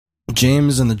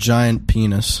James and the giant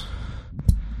penis.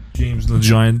 James and the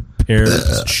giant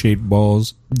pear-shaped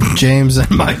balls. James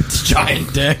and my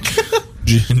giant dick.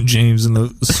 James and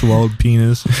the swallowed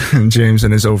penis. James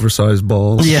and his oversized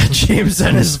balls. Yeah, James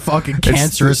and his fucking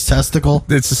cancerous testicle.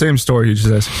 It's the same story. He just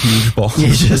has huge balls.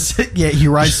 He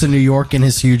rides to New York in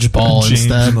his huge ball James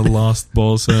instead. and the lost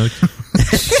ball sack.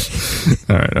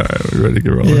 All right, we're ready to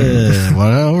get rolling. Yeah,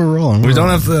 well, we're rolling. We don't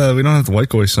have the white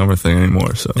boy summer thing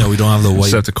anymore. So Yeah, we don't have the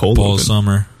white the cold ball open.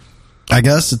 summer. I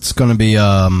guess it's gonna be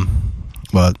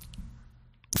what?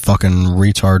 Fucking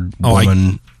retard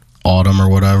woman autumn or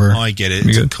whatever. Oh, I get it.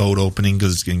 It's a cold opening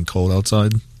because it's getting cold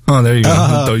outside. Oh, there you go.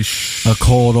 A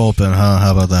cold open, huh?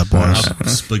 How about that,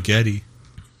 boys? Spaghetti.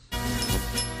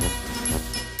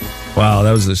 Wow,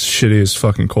 that was the shittiest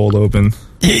fucking cold open.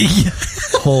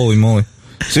 Holy moly.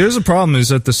 See, here's the problem is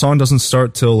that the song doesn't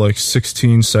start till like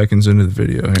 16 seconds into the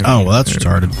video. Here. Oh, well, that's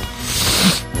retarded.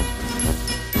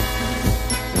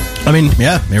 I mean,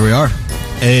 yeah, here we are.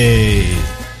 Hey.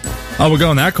 Oh, we're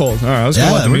going that cold. All right, I was going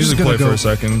to let the music play for a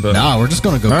second. But Nah, we're just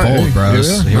going to go right, cold,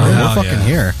 bros. yeah. We're fucking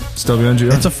here. It's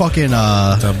WNGR. It's a fucking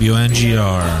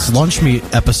WNGR. it's lunch meat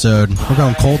episode. We're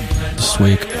going cold this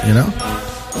week, you know?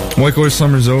 White Boy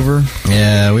Summer's over.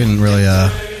 Yeah, we didn't really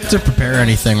to prepare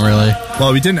anything, really.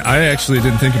 Well, we didn't. I actually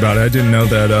didn't think about it. I didn't know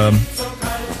that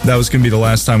that was going to be the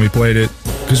last time we played it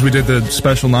because we did the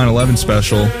special 9/11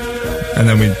 special, and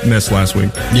then we missed last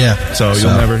week. Yeah. So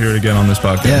you'll never hear it again on this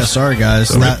podcast. Yeah, sorry, guys.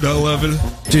 So That- 11.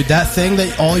 dude, that thing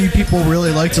that all you people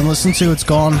really liked and listened to, it's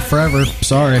gone forever.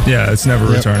 Sorry. Yeah, it's never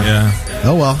returning. Yeah.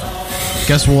 Oh, well.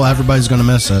 Guess everybody's going to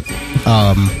miss it.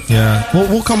 Yeah.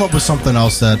 We'll come up with something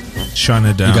else that Shut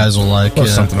it down. you guys will like. Or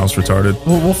Yeah. something else retarded.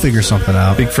 We'll figure something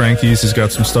out. Big Frankie's has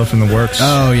got some stuff in the works.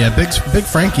 Oh yeah, Big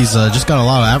Frankie's just got a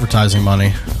lot of advertising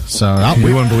money, so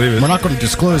we wouldn't believe it. We're not going to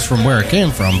disclose from where it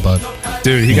came from, but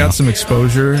Dude, he got some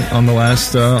exposure on the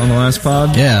last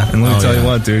pod. Yeah. And let me tell you yeah.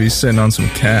 what, dude, he's sitting on some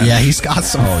cash. yeah, he's got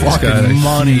some He's got a fucking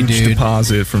money, huge dude.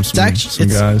 deposit from some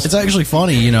guys. It's actually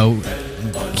funny, you know.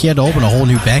 He had to open a whole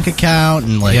new bank account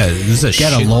and like this is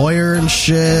get a lawyer and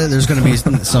shit. There's going to be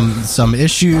some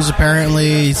issues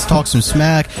apparently. He's talked some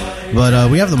smack, but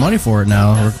we have the money for it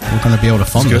now. We're going to be able to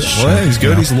fund this shit. What? He's good.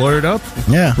 You know? He's lawyered up.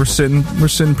 Yeah, We're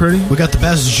sitting pretty. we got the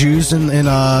best Jews in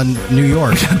New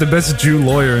York. The best Jew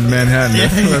lawyer in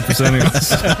Manhattan representing us.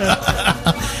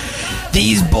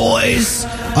 These boys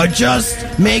are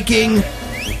just making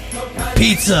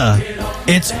pizza.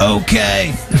 It's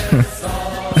okay.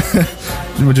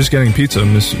 We're just getting pizza,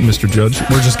 Mr. Judge.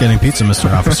 We're just getting pizza,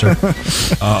 Mr. Officer.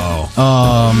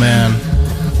 Oh man.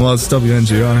 Well, it's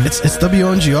WNGR. It's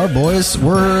WNGR, boys.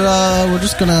 We're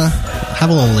just gonna have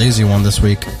a little lazy one this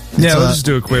week. Yeah, let's just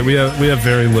do it quick. We have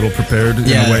very little prepared in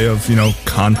the way of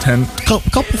content.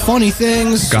 Couple funny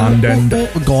things. Content.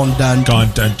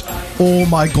 Content. Oh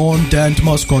my content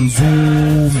must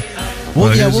consume.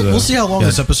 Well, yeah, we'll see how long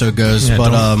this episode goes. Yeah,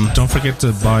 but don't forget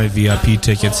to buy VIP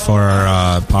tickets for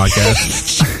our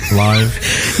podcast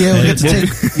live. yeah, we'll get to take.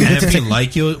 And if you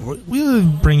like it, we'll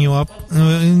bring you up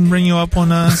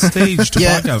on stage to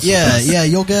podcast. Yeah.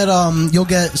 You'll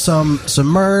get some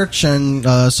merch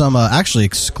and some actually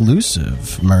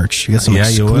exclusive merch. You get some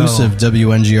exclusive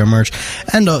WNGR merch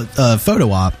and a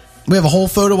photo op. We have a whole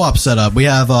photo op set up. We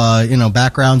have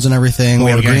backgrounds and everything.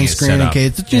 We have a green screen and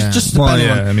case. Just well,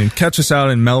 yeah. I mean, catch us out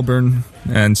in Melbourne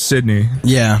and Sydney.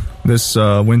 Yeah, this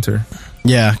winter.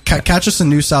 Yeah, catch us in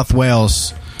New South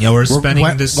Wales. Yeah, we're spending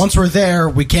this. Once we're there,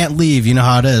 we can't leave. You know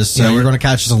how it is. So we're going to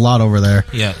catch us a lot over there.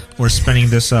 Yeah, we're spending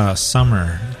this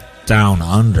summer down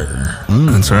under.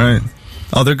 That's right.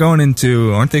 Oh,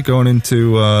 aren't they going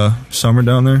into summer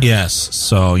down there? Yes.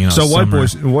 So So summer.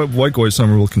 White Boy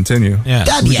Summer will continue. Yeah.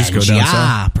 We just go down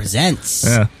south. presents.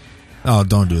 Yeah. Oh,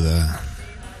 don't do that.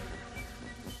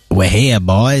 We're here,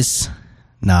 boys.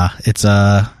 Nah, it's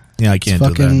Yeah, I can't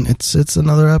do that. It's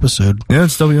another episode. Yeah,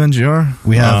 it's WNGR.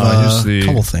 We have a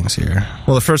couple things here.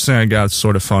 Well, the first thing I got is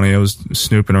sort of funny. I was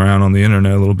snooping around on the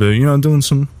internet a little bit, doing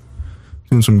some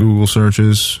Google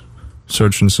searches,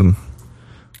 searching some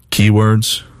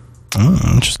keywords. Oh,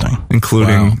 interesting.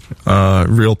 Including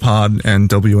Real Pod and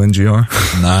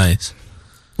WNGR. Nice.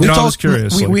 I was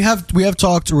curious. We have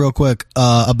talked real quick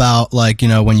about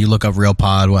when you look up Real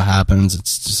Pod, what happens?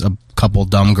 It's just a couple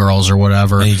dumb girls or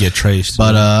whatever, And you get traced.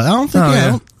 But I don't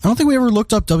think we ever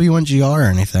looked up WNGR or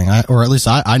anything. Or at least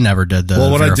I never did. Well,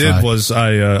 what verify. I did was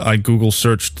I Google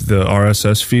searched the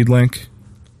RSS feed link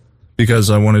because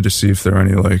I wanted to see if there are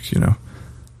any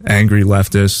angry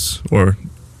leftists or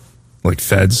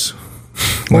feds,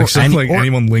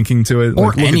 anyone linking to it,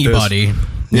 or anybody.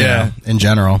 Yeah, in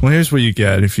general. Well, here's what you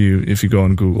get if you go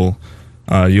on Google.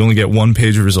 You only get one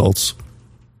page of results,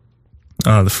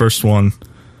 The first one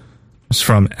is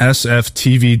from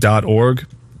sftv.org.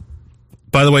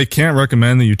 By the way, can't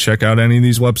recommend that you check out any of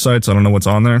these websites. I don't know what's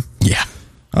on there. Yeah.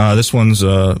 This one's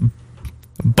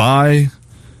buy,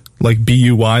 like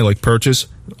B-U-Y, like purchase.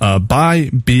 Buy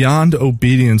beyond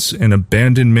obedience and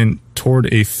abandonment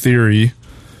toward a theory.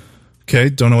 Okay,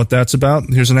 don't know what that's about.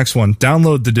 Here's the next one.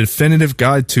 Download the definitive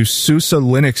guide to SUSE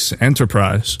Linux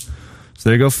Enterprise. So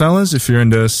there you go, fellas. If you're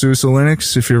into SUSE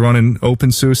Linux, if you're running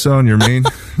OpenSUSE on your main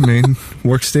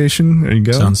workstation, there you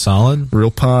go. Sounds solid.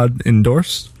 RealPod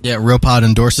endorsed. Yeah, RealPod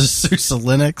endorses SUSE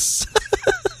Linux.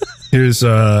 Here's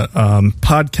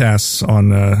podcasts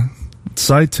on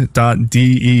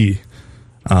site.de.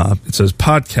 It says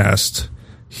podcast.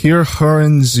 Hier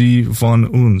hören Sie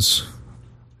von uns.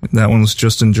 That one was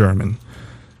just in German.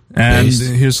 And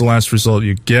here's the last result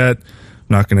you get.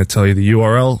 I'm not going to tell you the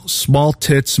URL. Small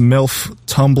tits, MILF,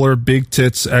 Tumblr, big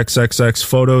tits, XXX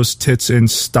photos, tits in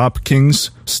stockings.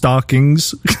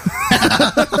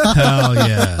 Hell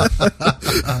yeah.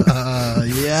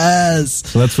 Yes.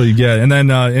 So that's what you get. And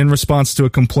then in response to a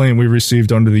complaint we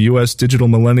received under the U.S. Digital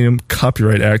Millennium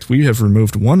Copyright Act, we have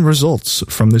removed one results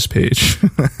from this page.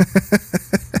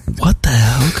 What the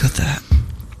hell could that?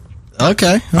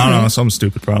 Okay. I don't know, something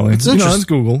stupid probably. It's interesting. It's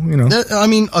Google, I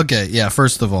mean, okay, yeah,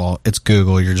 first of all, it's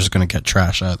Google. You're just going to get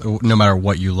trash at no matter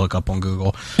what you look up on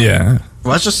Google. Yeah.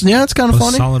 Well, it's just, it's kind of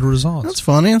funny. Solid results. It's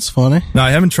funny. It's funny. Now,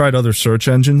 I haven't tried other search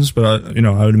engines, but,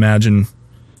 I would imagine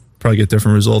probably get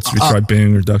different results if you tried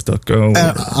Bing or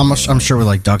DuckDuckGo. I'm sure with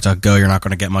like DuckDuckGo, you're not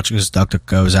going to get much because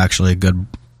DuckDuckGo is actually a good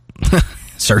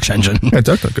search engine. Yeah,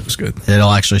 DuckDuckGo is good. It'll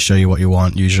actually show you what you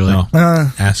want usually.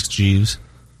 Ask Jeeves.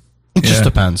 It just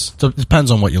depends. It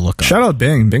depends on what you look up. Shout out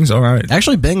Bing. Bing's all right.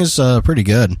 Actually, Bing is pretty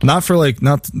good. Not for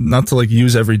not to like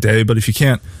use every day, but if you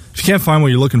can't find what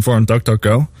you're looking for on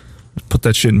DuckDuckGo, put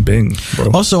that shit in Bing,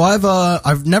 bro. Also,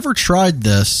 I've never tried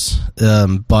this,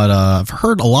 but I've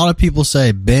heard a lot of people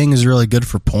say Bing is really good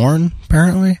for porn.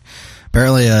 Apparently,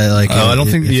 I don't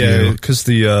think because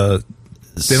they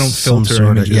don't filter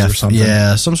images or something.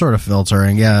 Yeah, some sort of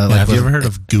filtering. Yeah. Have you ever heard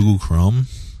of Google Chrome?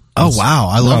 Oh wow,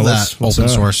 I love that what's open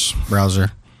that? source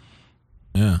browser.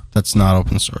 Yeah, that's not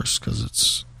open source because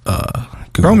it's Google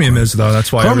Chromium Chrome. is though.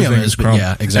 That's why Chromium everything's is, Chrome.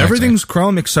 yeah, exactly. Everything's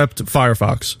Chrome except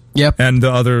Firefox. Yep, and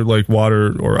the other like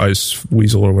Water or Ice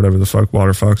Weasel or whatever the fuck,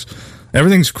 WaterFox.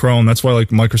 Everything's Chrome. That's why like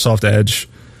Microsoft Edge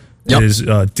is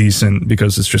decent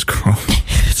because it's just Chrome.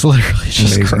 It's literally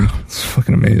just amazing. Chrome. It's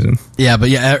fucking amazing. Yeah, but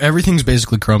yeah, everything's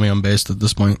basically Chromium based at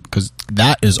this point because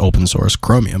that is open source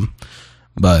Chromium.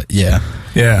 But yeah.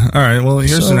 All right. Well,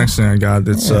 here's the next thing I got.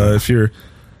 It's if you're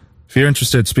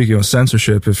interested. Speaking of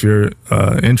censorship, if you're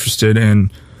interested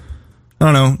in, I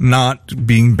don't know, not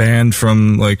being banned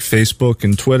from like Facebook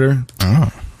and Twitter,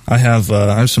 I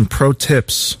have some pro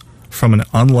tips from an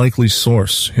unlikely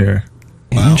source here.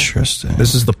 Wow. Interesting.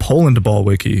 This is the Poland Ball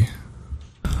Wiki.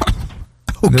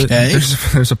 Okay.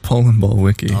 There's a Poland Ball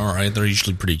wiki. All right, they're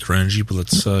usually pretty cringy, but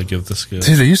let's give this a go.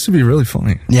 Dude, they used to be really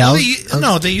funny. Yeah,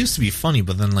 they used to be funny,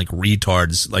 but then like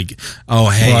retards, like, oh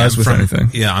hey,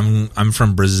 well, I'm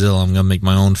from Brazil. I'm gonna make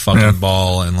my own fucking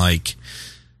ball, and like,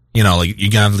 you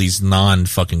can have these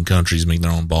non-fucking countries make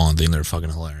their own ball and think they're fucking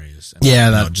hilarious.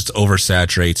 And, that just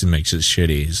oversaturates and makes it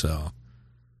shitty. So,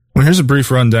 well, here's a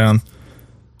brief rundown.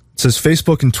 It says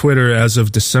Facebook and Twitter as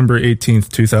of December 18th,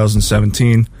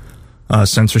 2017.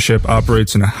 Censorship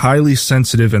operates in a highly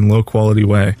sensitive and low-quality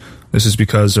way. This is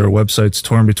because there are websites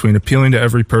torn between appealing to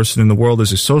every person in the world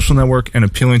as a social network and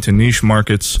appealing to niche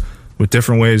markets with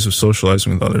different ways of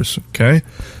socializing with others. Okay?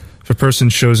 If a person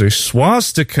shows a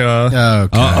swastika...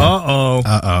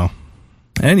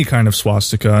 any kind of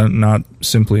swastika, not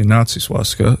simply a Nazi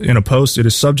swastika, in a post, it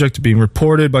is subject to being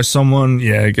reported by someone.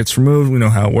 Yeah, it gets removed. We know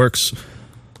how it works.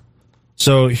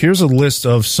 So here's a list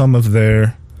of some of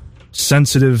their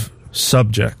sensitive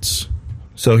subjects.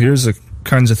 So here's the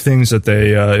kinds of things that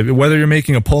they whether you're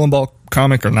making a Poland Ball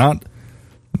comic or not,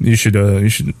 you should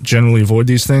generally avoid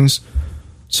these things.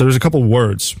 So there's a couple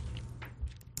words,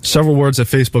 several words that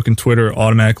Facebook and Twitter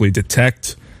automatically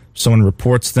detect. Someone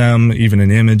reports them, even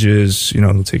in images,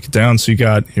 they'll take it down. So you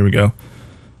got, here we go,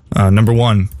 number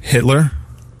 1, Hitler,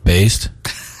 based.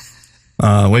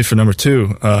 Wait for number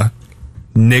 2,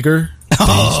 nigger.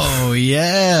 Oh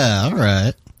yeah, all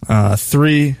right.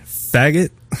 3, faggot.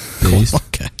 Based.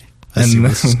 Okay. And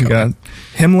then we got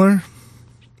Himmler.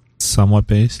 Somewhat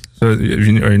based. So are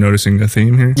you noticing the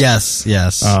theme here? Yes.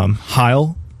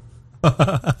 Heil.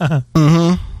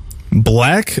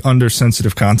 Black under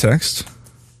sensitive context.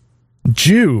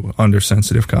 Jew under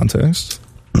sensitive context.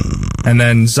 And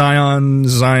then Zion,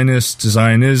 Zionist,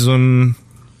 Zionism.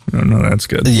 No, that's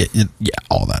good. Yeah,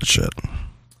 all that shit.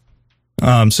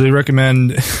 So they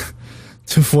recommend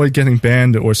to avoid getting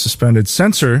banned or suspended,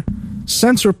 censor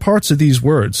parts of these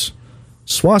words,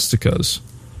 swastikas,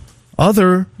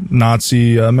 other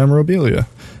Nazi memorabilia,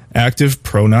 active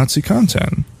pro-Nazi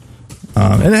content.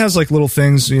 And it has like little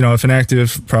things, you know, if an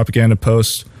active propaganda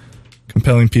post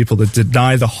compelling people to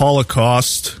deny the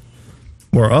Holocaust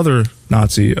or other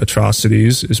Nazi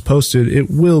atrocities is posted, it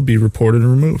will be reported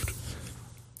and removed.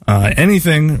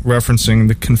 Anything referencing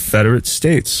the Confederate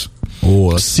States.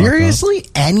 Oh, seriously?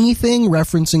 Anything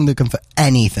referencing the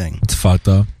anything? It's fucked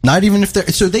up. Not even if they're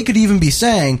so they could even be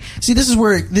saying. See, this is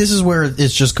where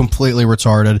it's just completely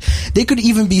retarded. They could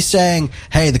even be saying,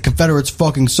 "Hey, the Confederates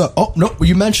fucking suck." Oh no,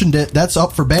 you mentioned it. That's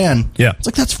up for ban. Yeah, it's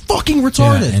like that's fucking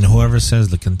retarded. Yeah, and whoever says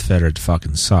the Confederate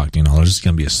fucking sucked, you know, they're just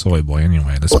gonna be a soy boy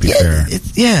anyway. Let's be fair.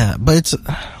 But it's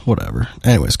whatever.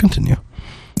 Anyways, continue.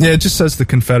 Yeah, it just says the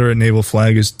Confederate naval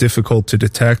flag is difficult to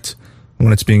detect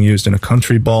when it's being used in a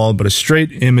country ball, but a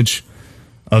straight image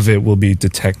of it will be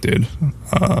detected.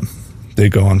 They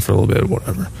go on for a little bit,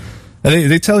 whatever. And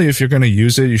they tell you if you're going to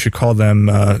use it, you should call them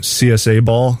CSA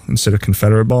ball instead of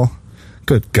Confederate ball.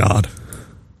 Good God.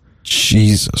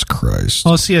 Jesus Christ.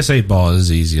 Well, CSA ball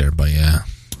is easier, but yeah.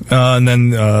 And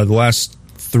then the last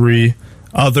three,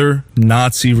 other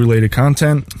Nazi-related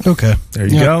content. Okay. There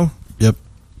you go. Yep.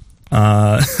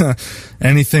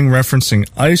 Anything referencing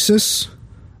ISIS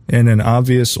in an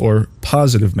obvious or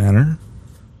positive manner,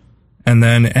 and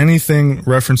then anything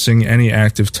referencing any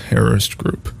active terrorist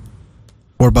group.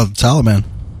 What about the Taliban?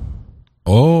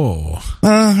 Oh.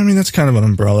 I mean, that's kind of an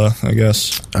umbrella, I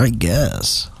guess.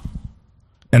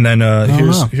 And then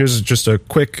here's just a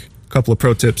quick couple of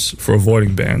pro tips for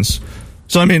avoiding bans.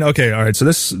 So, I mean, okay, all right, so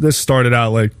this started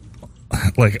out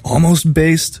like almost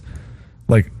based,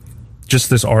 like just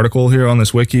this article here on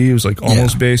this wiki. It was like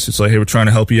almost based. It's like, hey, we're trying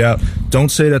to help you out. Don't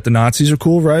say that the Nazis are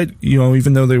cool, right? You know,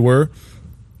 even though they were.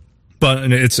 But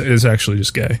it's actually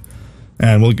just gay.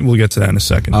 And we'll get to that in a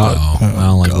second. I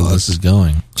don't like where this is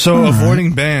going. So,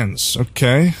 avoiding bans,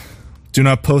 okay. Do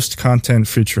not post content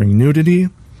featuring nudity.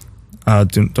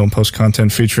 Don't post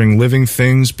content featuring living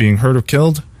things being hurt or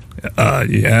killed.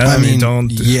 I mean,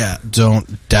 don't. Yeah,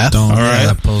 don't. Death. Don't. All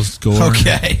right. Post gore.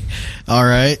 Okay. All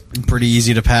right. Pretty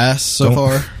easy to pass so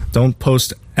far. Don't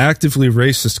post actively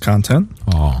racist content.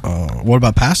 What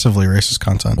about passively racist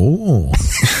content? Oh.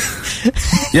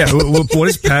 Yeah. What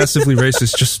is passively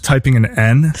racist? Just typing an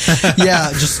N? Yeah,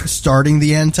 just starting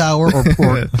the N tower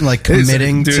or like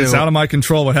committing to. It's out of my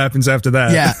control what happens after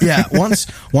that. Yeah. Once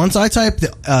I type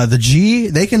the G,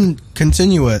 they can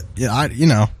continue it.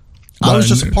 I was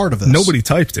just a part of this. Nobody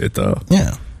typed it, though.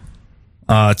 Yeah.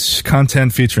 It's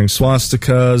content featuring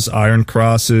swastikas, iron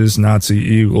crosses, Nazi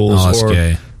eagles, or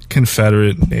gay.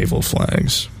 Confederate naval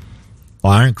flags.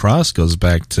 Well, Iron Cross goes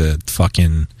back to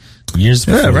fucking years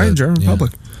before. Yeah, right, German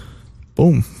Republic.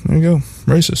 Boom. There you go.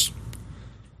 Racist.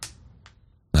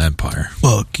 Empire.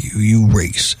 Fuck you, you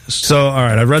racist. So, all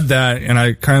right, I read that, and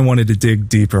I kind of wanted to dig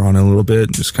deeper on it a little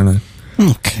bit. Just kind of...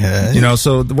 Okay.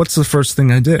 So what's the first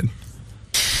thing I did?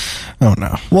 Oh,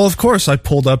 no. Well, of course, I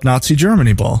pulled up Nazi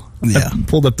Germany ball. Yeah. I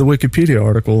pulled up the Wikipedia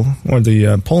article, or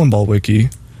the Poland ball wiki,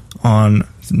 on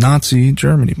Nazi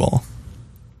Germany ball.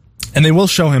 And they will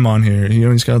show him on here.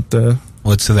 He's got the...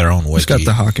 Well, it's to their own wiki. He's got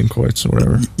the Hakenkreuz or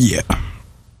whatever. Yeah.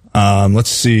 Let's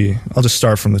see. I'll just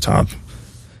start from the top.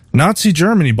 Nazi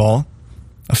Germany ball,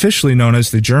 officially known as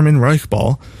the German Reich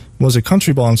ball, was a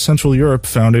country ball in Central Europe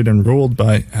founded and ruled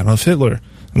by Adolf Hitler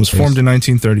and was formed in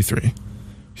 1933.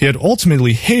 He had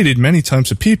ultimately hated many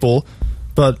types of people,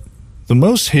 but the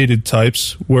most hated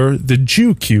types were the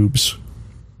Jew cubes.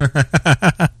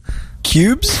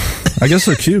 Cubes? I guess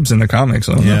they're cubes in the comics.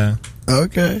 I don't know.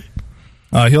 Okay.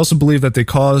 He also believed that they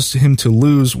caused him to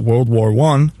lose World War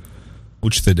I.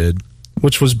 Which they did.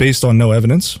 Which was based on no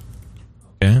evidence.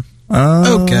 Okay.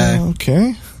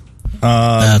 Okay.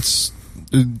 That's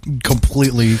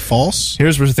completely false.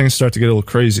 Here's where things start to get a little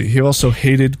crazy. He also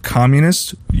hated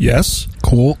communists. Yes.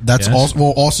 Cool. That's also...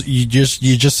 Well, also, you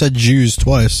just said Jews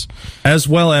twice. As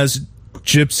well as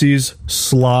gypsies,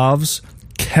 Slavs,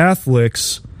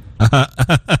 Catholics...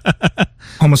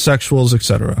 homosexuals,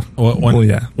 etc. Well,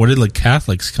 yeah. Where did like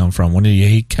Catholics come from? When did you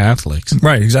hate Catholics?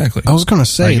 Right, exactly. I was gonna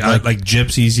say like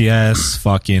gypsies, yes.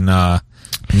 Fucking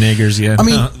niggers, yeah. I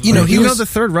mean, the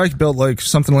Third Reich built like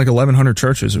something like 1,100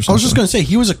 churches or something. I was just gonna say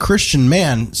he was a Christian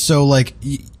man, so like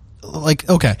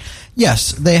okay,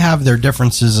 yes, they have their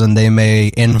differences and they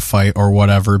may infight or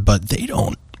whatever, but they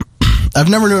don't. I've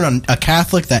never known a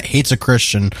Catholic that hates a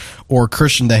Christian or a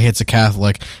Christian that hates a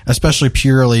Catholic, especially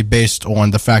purely based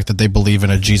on the fact that they believe in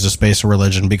a Jesus-based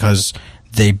religion, because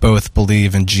they both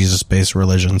believe in Jesus-based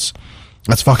religions.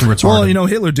 That's fucking retarded. Well,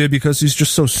 Hitler did because he's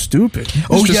just so stupid.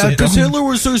 Because Hitler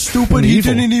was so stupid, he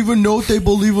didn't even know they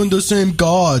believe in the same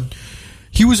God.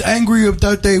 He was angry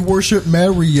that they worship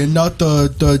Mary and not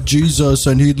the Jesus,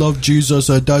 and he loved Jesus,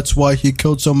 and that's why he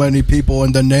killed so many people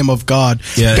in the name of God.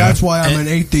 Yeah, that's why I'm an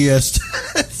atheist.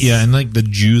 Yeah, and like the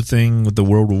Jew thing with the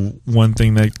World War I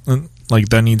thing,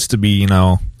 that needs to be,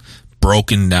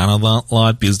 broken down a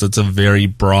lot because that's a very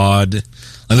broad. Like,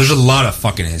 there's a lot of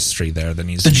fucking history there that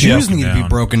needs. The to be Jews need to be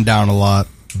broken down a lot.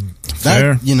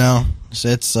 Fair.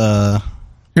 It's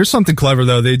Here's something clever,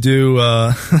 though. They do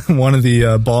one of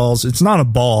the balls. It's not a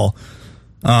ball,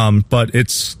 but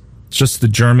it's just the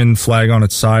German flag on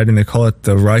its side, and they call it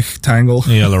the Reichtangle.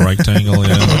 Yeah, the Reichtangle,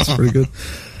 yeah. That's pretty good.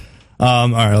 All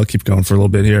right, I'll keep going for a little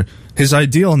bit here. His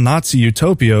ideal Nazi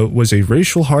utopia was a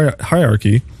racial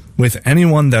hierarchy with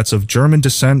anyone that's of German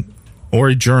descent or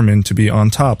a German to be on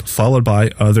top, followed by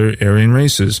other Aryan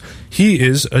races. He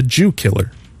is a Jew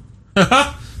killer.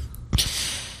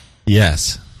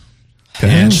 Yes.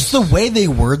 And just the way they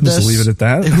word this, just leave it at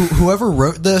that. Whoever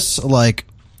wrote this,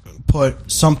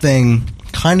 put something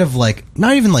kind of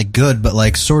not even good,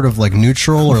 but sort of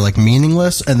neutral or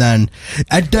meaningless, and then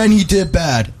he did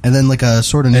bad, and then a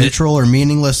sort of neutral or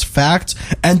meaningless fact,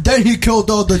 and then he killed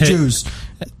all the Jews.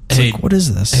 It's what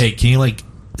is this? Hey, can you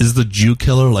is the Jew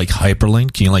killer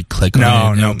hyperlinked? Can you click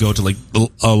on it and go to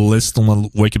a list on the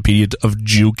Wikipedia of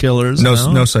Jew killers?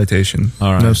 No citation.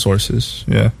 All right. No sources.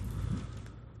 Yeah.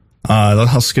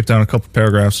 I'll skip down a couple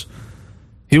paragraphs.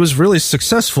 He was really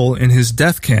successful in his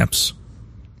death camps.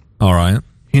 All right.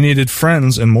 He needed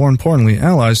friends and, more importantly,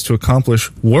 allies to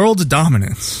accomplish world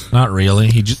dominance. Not really.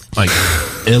 He just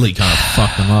Illy kind of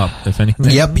fucked him up, if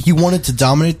anything. Yep, he wanted to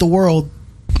dominate the world.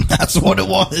 That's what it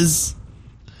was.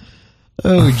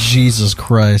 Oh, Jesus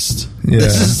Christ. Yeah.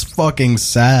 This is fucking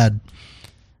sad.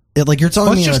 You're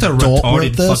telling me just an adult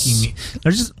wrote this?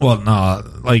 They're just,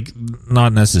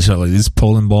 not necessarily. These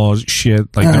Poland balls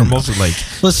shit. They're mostly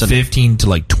 15 to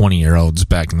 20-year-olds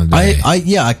back in the day.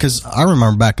 Because I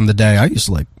remember back in the day, I used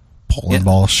to Poland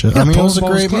ball shit. Yeah, it was a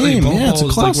great meme. Yeah, it's a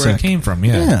classic. Where it came from,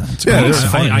 yeah.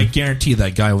 I guarantee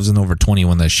that guy wasn't over 20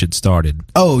 when that shit started.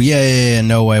 Oh, yeah.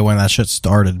 No way when that shit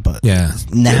started, but yeah.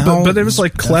 Now, but there was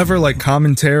clever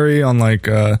commentary on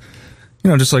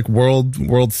just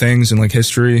world things and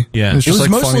history. Yeah, it was just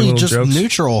mostly just jokes.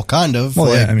 Neutral, kind of.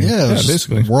 Well, it was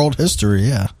basically world history.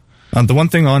 Yeah. The one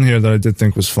thing on here that I did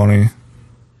think was funny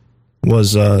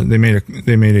was they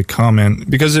made a comment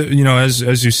because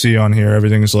as you see on here,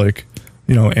 everything is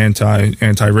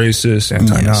anti-racist,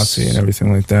 anti-Nazi, and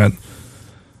everything like that.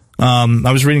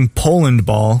 I was reading Poland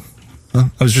Ball.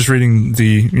 I was just reading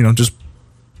the just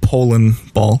Poland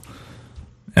Ball.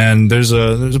 And there's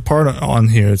a part on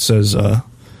here. It says,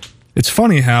 it's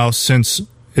funny how, since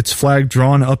its flag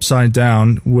drawn upside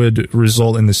down would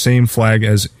result in the same flag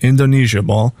as Indonesia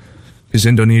ball, because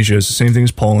Indonesia is the same thing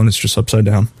as Poland, it's just upside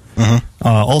down.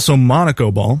 Also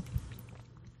Monaco ball,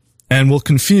 and will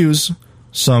confuse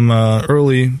some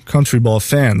early country ball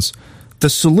fans. The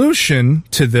solution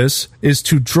to this is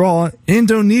to draw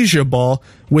Indonesia ball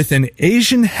with an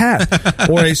Asian hat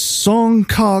or a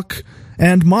songkok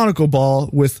and Monaco ball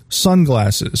with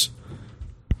sunglasses.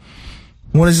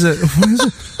 What is it?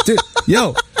 Dude,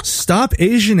 yo, stop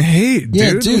Asian hate, dude.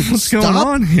 Yeah, dude, what's going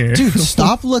on here? Dude,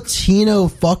 stop Latino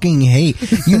fucking hate.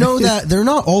 You know that they're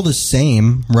not all the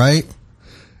same, right?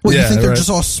 What, you think they're just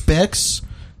all specks?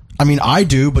 I mean, I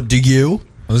do, but do you?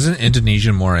 Isn't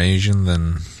Indonesia more Asian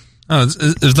than... Oh,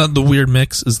 is that the weird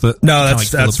mix? Is that no?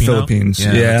 That's Philippines.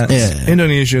 Yeah.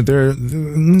 Indonesia. They're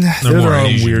their own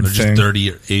Asian. weird they're thing. Just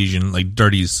dirty Asian,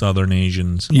 dirty Southern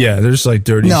Asians. Yeah, there's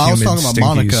dirty. No, humid, I was talking about stinky,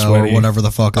 Monaco sweaty. or whatever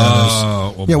the fuck that is.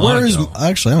 Well, yeah, Monaco. where is?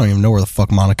 Actually, I don't even know where the fuck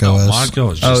Monaco is.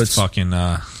 Monaco is just fucking.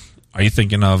 Are you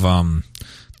thinking of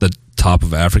the top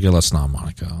of Africa? That's not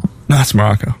Monaco. No, that's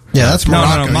Morocco. Yeah, that's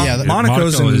Morocco.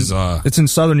 Monaco's it's in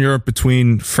southern Europe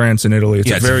between France and Italy. It's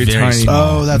a very tiny,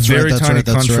 small. That's very right, tiny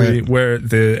that's country right. where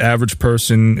the average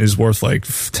person is worth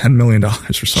 $10 million or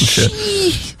some shit.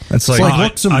 That's like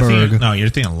Luxembourg. No, you're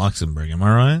thinking Luxembourg. Am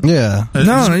I right? Yeah.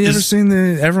 No, you ever seen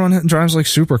everyone drives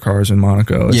supercars in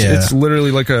Monaco? It's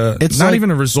literally it's not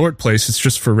even a resort place. It's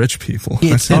just for rich people.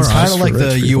 It's kind of like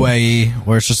the UAE,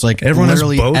 where it's just everyone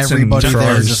literally has boats everybody and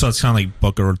there. So it's kind of like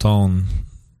Boca Raton.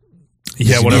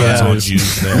 Yeah, whatever that is.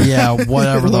 Jews there. Yeah,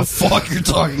 whatever the fuck you're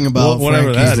talking about.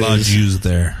 Whatever that is. There's a lot of Jews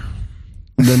there.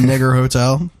 The Nigger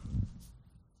Hotel.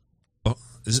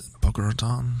 Is it Boca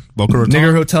Raton? Boca Raton?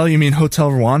 Nigger Hotel? You mean Hotel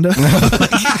Rwanda?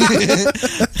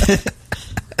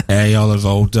 Hey, y'all, there's a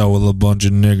hotel with a bunch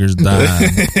of niggers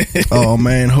dying. Oh,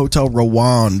 man, Hotel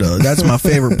Rwanda. That's my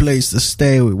favorite place to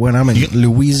stay when I'm in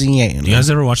Louisiana. You guys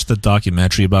ever watch the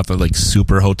documentary about the, like,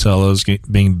 super hotels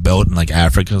being built in, like,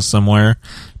 Africa somewhere?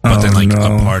 But then, like,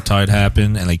 apartheid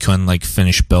happened, and they couldn't, like,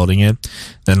 finish building it.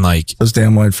 Then, like... Those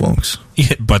damn white folks.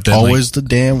 Yeah, but then, always the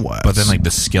damn West. But then, like, the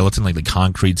skeleton, like, the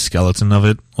concrete skeleton of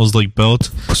it was, like,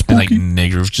 built. Spooky. And, like,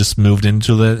 niggers just moved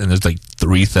into it, and there's, like,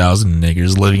 3,000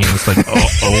 niggers living in it. It's like,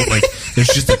 like, there's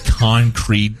just a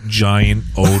concrete, giant,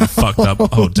 old, fucked up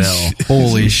hotel.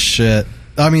 Holy shit.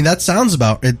 I mean, that sounds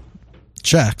about... It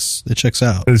checks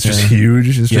out. It's just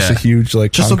huge. It's just a huge,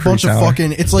 like, just a bunch tower. Of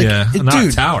fucking... It's like... not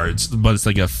dude, a tower, but it's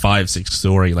like a 5-6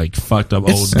 story, like, fucked up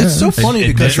old... It's so funny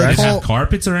because they don't have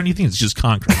carpets or anything. It's just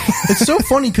concrete. It's so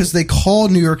funny because they call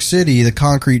New York City the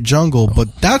concrete jungle,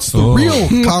 but that's the real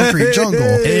concrete jungle.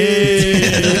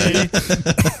 Hey.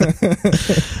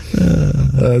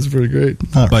 That's pretty great.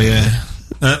 But yeah...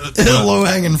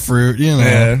 low-hanging fruit, you know.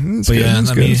 Yeah, it's good.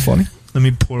 It's good. It's funny. Let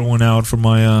me pour one out for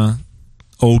my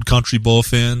old country ball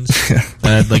fans. I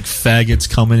had like faggots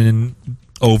coming in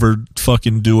over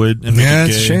fucking do it. And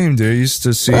it's a shame, dude. You used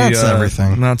to see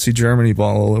everything. Nazi Germany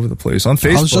ball all over the place on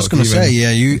Facebook. I was just going to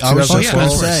say, that's where it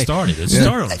started. It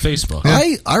started on Facebook.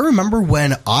 I remember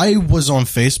when I was on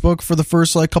Facebook for the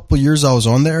first like couple of years I was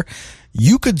on there,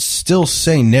 you could still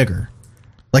say nigger.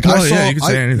 Like you could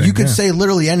say anything. You could say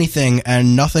literally anything,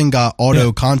 and nothing got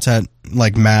auto content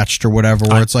like matched or whatever.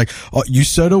 Where it's like, oh, you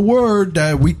said a word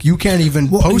that you can't even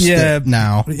post it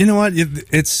now. You know what?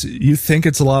 You think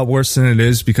it's a lot worse than it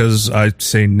is because I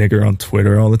say nigger on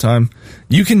Twitter all the time.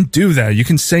 You can do that. You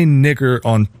can say nigger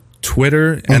on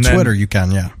Twitter. On Twitter, you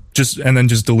can, yeah. Just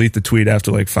delete the tweet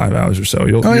after like 5 hours or so.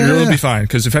 You'll be fine.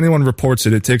 Because if anyone reports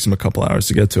it, it takes them a couple hours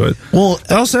to get to it. Well,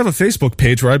 I also have a Facebook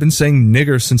page where I've been saying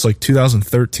nigger since like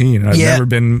 2013. I've never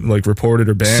been like reported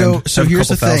or banned. So here's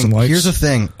the thing. Here's the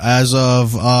thing. As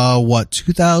of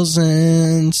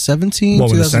 2017?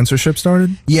 When the censorship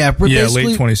started? Yeah, late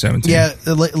 2017. Yeah,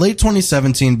 late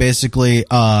 2017. Basically,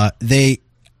 they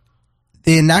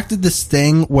enacted this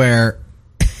thing where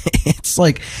it's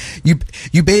like you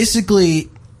basically.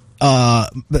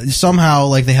 Somehow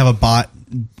like they have a bot,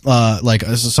 like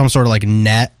some sort of like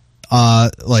net,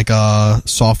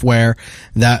 software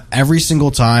that every single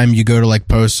time you go to like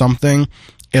post something,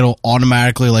 it'll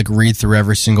automatically like read through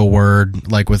every single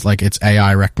word, like with like its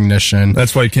AI recognition.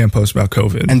 That's why you can't post about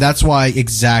COVID. And that's why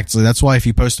if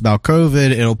you post about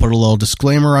COVID, it'll put a little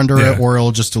disclaimer under it, or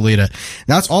it'll just delete it. And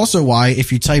that's also why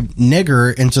if you type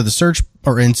nigger into the search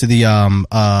or into the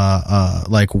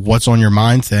like what's on your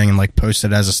mind thing and like post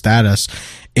it as a status,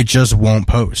 it just won't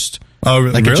post. Oh,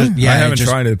 really? I haven't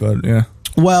tried it, but yeah.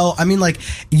 Well, I mean, like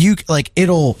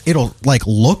it'll like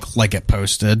look like it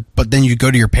posted, but then you go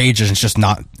to your pages and it's just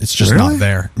not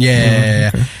there.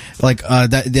 Yeah. Okay. Like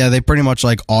they pretty much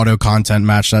like auto content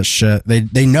match that shit.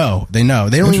 They know. They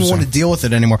don't even want to deal with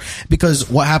it anymore, because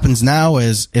what happens now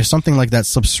is if something like that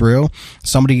slips through,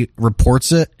 somebody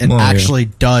reports it, actually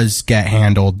does get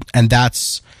handled, and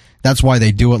that's why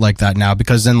they do it like that now,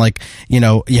 because then, like, you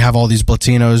know, you have all these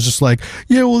Latinos just like,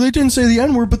 yeah, well, they didn't say the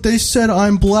N-word, but they said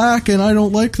I'm black and I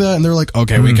don't like that. And they're like,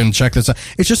 okay, we can check this out.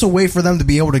 It's just a way for them to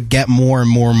be able to get more and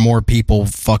more and more people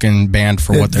fucking banned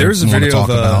for what they want to talk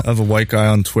about. Of a white guy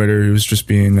on Twitter who was just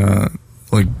being,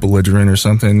 like belligerent or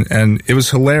something. And it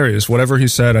was hilarious. Whatever he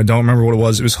said, I don't remember what it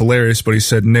was. It was hilarious, but he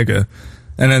said nigga.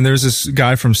 And then there's this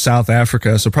guy from South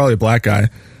Africa, so probably a black guy,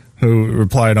 who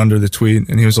replied under the tweet,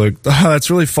 and he was like, that's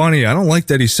really funny. I don't like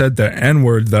that he said the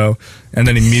N-word, though. And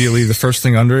then immediately the first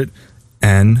thing under it,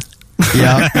 N.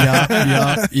 Yep.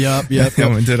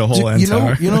 And did a whole N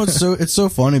tower. You know, it's so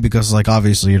funny because, like,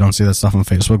 obviously you don't see that stuff on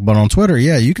Facebook, but on Twitter,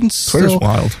 you can still. Twitter's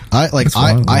wild.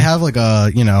 I have like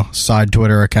a, side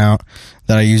Twitter account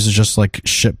that I use to just like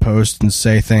shit post and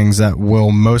say things that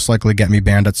will most likely get me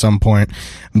banned at some point,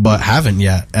 but haven't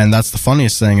yet. And that's the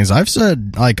funniest thing is I've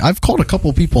called a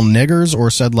couple people niggers,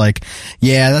 or said like,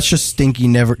 yeah, that's just stinky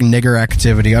nigger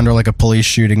activity under like a police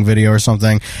shooting video or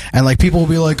something. And like people will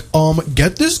be like,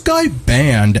 get this guy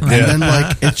banned. And then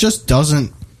like, it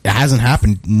hasn't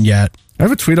happened yet. I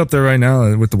have a tweet up there right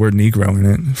now with the word Negro in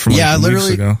it from weeks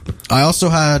ago. I also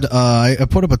had I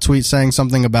put up a tweet saying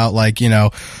something about like,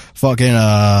 fucking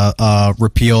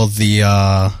repeal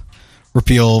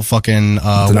fucking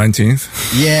the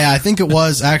 19th. Yeah, I think it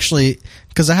was actually,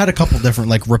 because I had a couple different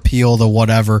like repeal the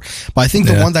whatever, but I think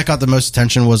the one that got the most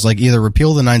attention was like either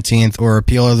repeal the 19th or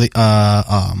repeal the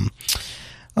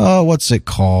what's it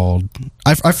called?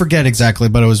 I forget exactly,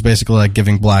 but it was basically like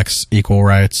giving blacks equal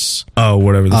rights. Oh,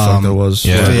 whatever the fuck that was.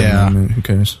 Yeah. I mean, who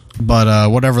cares? But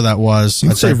whatever that was. You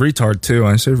can say retard, too.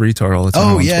 I say retard all the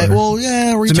time. Oh, yeah. Twitter. Well,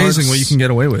 yeah, retard's... It's amazing what you can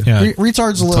get away with. Yeah.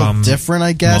 Retard's a little different,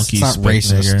 I guess. It's not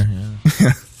racist.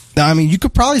 Yeah. I mean, you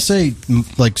could probably say,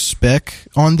 like, spick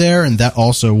on there, and that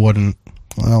also wouldn't...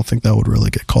 I don't think that would really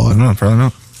get caught. No, probably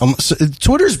not. So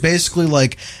Twitter's basically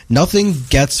like, nothing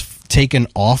gets taken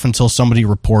off until somebody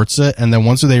reports it, and then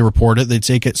once they report it, they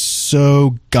take it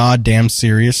so goddamn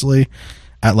seriously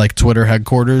at, like, Twitter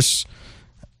headquarters.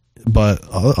 But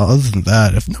other than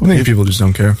that, I think people just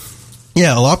don't care.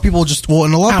 Yeah, a lot of people just... Well,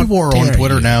 and a lot of people are on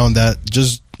Twitter now, and that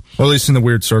just... Well, at least in the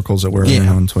weird circles that we're in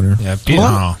on Twitter. Yeah,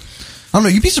 I don't know.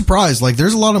 You'd be surprised. Like,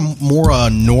 there's a lot of more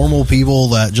normal people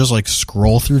that just, like,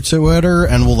 scroll through Twitter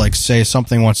and will, like, say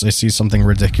something once they see something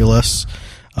ridiculous.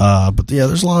 But, yeah,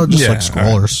 there's a lot of just, like,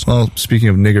 scrollers. Right. Well, speaking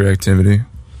of nigger activity,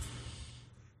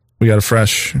 we got a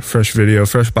fresh video,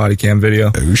 fresh body cam video.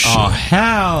 Oh, shit. Oh,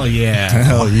 hell yeah.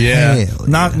 Hell yeah. Hell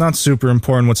yeah. Not super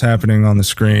important what's happening on the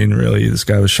screen, really. This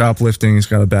guy was shoplifting. He's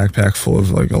got a backpack full of,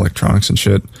 like, electronics and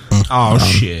shit. Oh,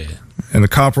 shit. And the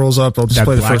cop rolls up. I'll just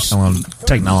play the first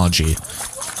technology.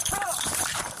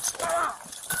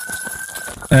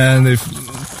 And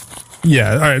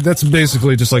all right, that's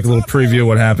basically just like a little preview of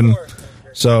what happened.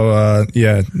 So,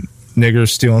 nigger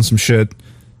stealing some shit.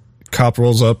 Cop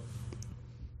rolls up,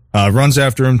 runs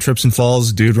after him, trips and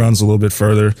falls. Dude runs a little bit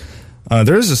further.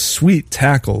 There is a sweet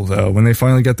tackle, though, when they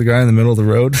finally get the guy in the middle of the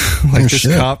road.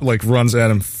 Cop, like, runs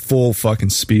at him full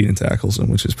fucking speed and tackles him,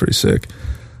 which is pretty sick.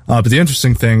 But the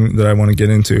interesting thing that I want to get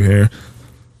into here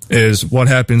is what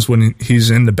happens when he's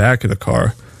in the back of the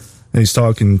car. And he's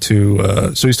talking to,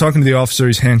 the officer.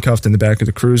 He's handcuffed in the back of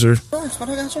the cruiser. What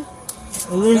I got you?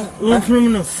 Let's put them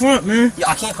in the front, man. Yeah,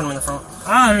 I can't put them in the front.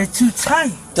 They're too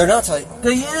tight. They're not tight.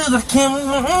 They is. I can't move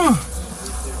my arm.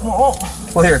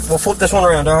 Well, here, we'll flip this one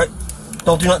around, all right?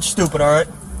 Don't do nothing stupid, all right?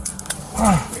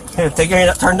 Here, take your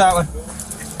hand up. Turn that way.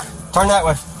 Turn that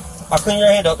way. I'll clean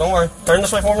your hand up. Don't worry. Turn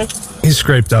this way for me. He's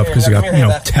scraped up because he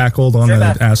got, tackled on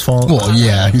the asphalt. Well,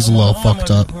 yeah, he's a little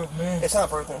fucked up. It's not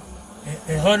broken.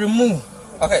 It's hard to move.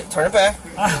 Okay, turn it back.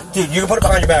 Dude, you can put it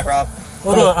behind your back, Rob.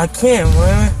 Hold on, I can't,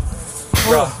 man.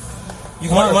 Bro, you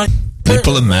can They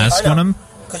put a mask on him?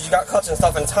 Because you got cuts and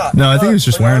stuff and it's hot. No, I think he was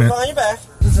just wearing it. Behind your back.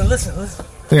 Listen. I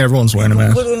think everyone's wearing a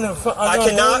mask. Put it in the front. I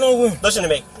cannot. Listen to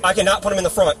me. I cannot put them in the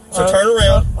front. So turn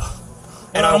around.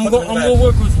 And I'm going to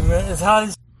work with you, man. It's hot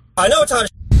as I know it's hot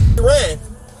as you ran.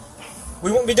 We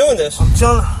wouldn't be doing this. I'm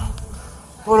telling.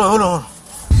 Hold on.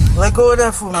 Let go of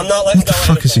that for me. I'm not letting go of What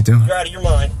the fuck is he doing? You're out of your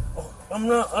mind. I'm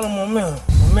not. I don't know,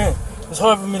 man. It's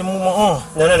hard for me to move my arm.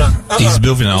 No. He's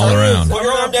moving all around. Put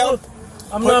your arm down.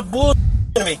 I'm not bull.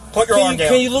 Put your arm down.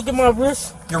 Can you look at my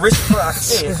wrist? Your wrist is I can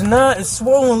see it. It's not. It's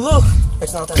swollen. Look.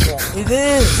 It's not that swollen. It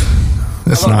is.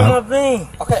 It's Look not. at my vein.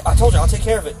 Okay, I told you. I'll take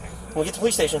care of it. When we get to the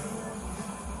police station,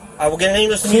 I will get an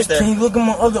ambulance to use there. Can you look at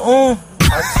my other arm?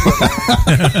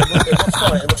 It looks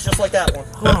fine. It looks just like that one.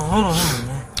 Hold on,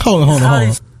 man. Hold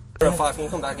on. 5, can you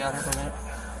come back out here for a minute?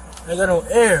 I got no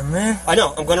air, man. I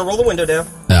know. I'm going to roll the window down.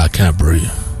 Yeah, I can't breathe.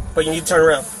 But you need to turn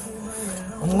around.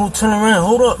 I'm going to turn around.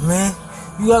 Hold up, man.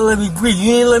 You got to let me breathe.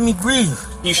 You ain't let me breathe.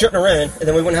 You shouldn't have ran, and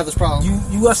then we wouldn't have this problem.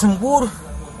 You got some water?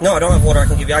 No, I don't have water I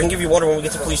can give you. I can give you water when we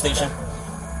get to the police station.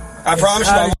 I promise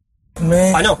you.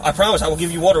 Man. I know. I promise I will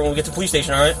give you water when we get to the police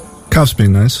station, all right? Cops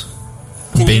being nice.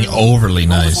 Being overly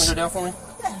roll nice. This window down for me?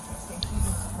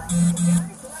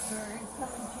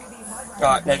 All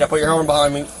right, now you got to put your arm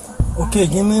behind me. Okay,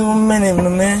 give me 1 minute, my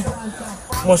man.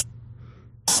 Want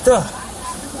stuff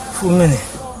for a minute.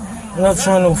 I'm not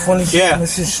trying no funny shit. Yeah.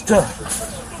 This is stuff.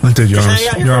 Dude, your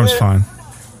arm's fine.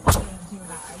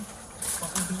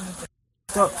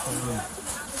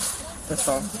 That's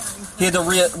fine. He had to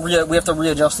we have to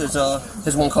readjust his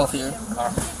one cuff here. All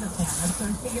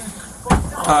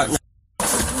right.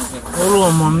 Hold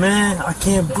on, my man. I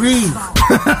can't breathe.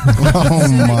 Oh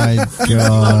my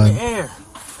god. In the air.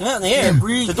 Yeah, in the air.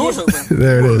 Breathe. The door's open.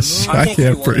 There it is. I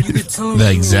can't breathe.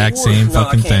 The exact same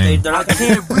fucking thing. I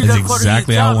can't breathe. It's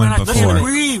exactly how it went I before. can't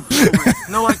breathe.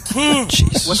 No, I can't.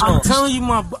 Jesus. I'm telling you,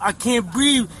 I can't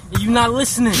breathe, and you're not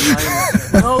listening.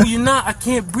 No, you're not. I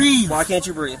can't breathe. Why can't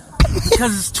you breathe?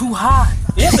 Because it's too hot.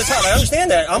 Yes, it's hot. I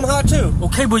understand that. I'm hot too.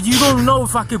 Okay, but you don't know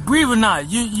if I can breathe or not.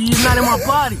 You're not in my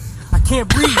body. I can't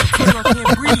breathe. I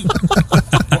can't breathe.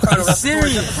 What kind of It's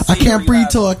serious. I can't breathe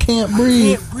till I can't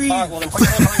breathe. I can't breathe. All right, well then put your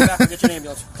hand behind your back and get you an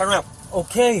ambulance. Turn around.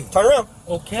 Okay. Turn around.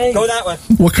 Okay. Go that way.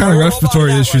 What kind of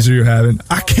respiratory issues are you having?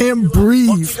 I can't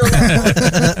breathe. Turn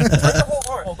your whole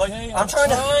arm. Okay, I'm trying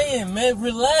to. man.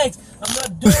 Relax. I'm not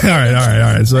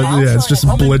right. So yeah, it's just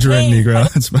a belligerent Negro.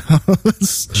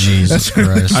 Jesus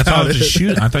Christ! I thought it was a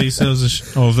shoot. I thought you said it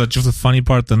was was that just the funny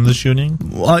part than the shooting?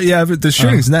 Well, yeah, but the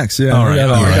shooting's next. Yeah, all right,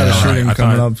 we got a shooting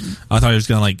coming up. I thought he was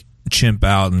gonna like chimp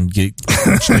out and get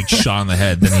like shot in the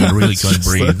head. Then he really couldn't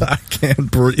breathe. I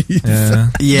can't breathe.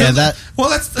 Yeah,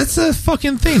 that's a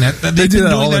fucking thing. They do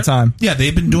that all the time. Yeah,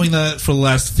 they've been doing that for the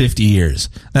last 50 years.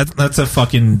 That's a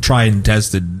fucking tried and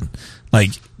tested.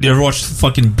 Like, you ever watch the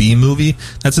fucking B movie?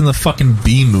 That's in the fucking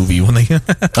B movie when they.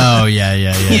 Oh yeah.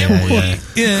 Yeah.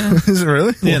 Is it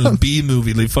really? Yeah, the B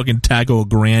movie. They fucking tackle a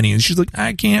granny, and she's like,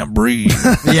 "I can't breathe."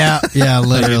 Yeah,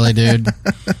 literally, dude.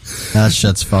 That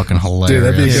shit's fucking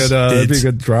hilarious. Dude, that'd be a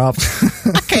good drop.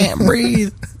 I can't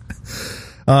breathe.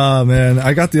 Oh man,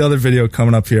 I got the other video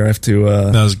coming up here. I have to.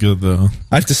 That was good though.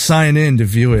 I have to sign in to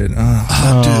view it. Dude,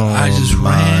 I just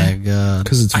ran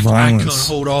because it's violence. I couldn't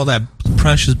hold all that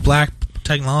precious black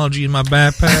technology in my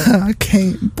backpack. I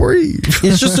can't breathe.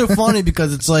 It's just so funny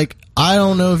because it's like, I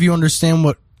don't know if you understand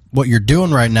what you're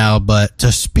doing right now, but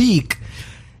to speak,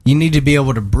 you need to be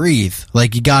able to breathe.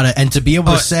 Like, you gotta, and to be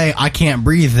able to say, I can't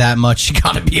breathe that much, you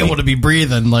gotta be able to be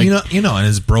breathing. Like, you know, and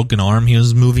his broken arm, he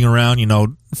was moving around,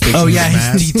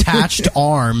 his detached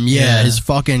arm. Yeah, his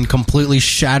fucking completely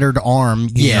shattered arm.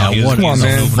 Come on,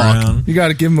 man. Fuck. You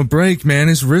gotta give him a break, man.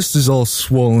 His wrist is all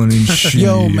swollen and shit.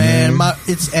 Yo, man,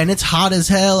 it's hot as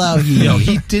hell out here. Yo,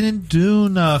 he didn't do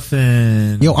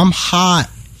nothing. Yo, I'm hot.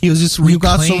 He was just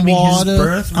reclaiming his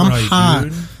birthright, I'm hot.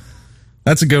 dude.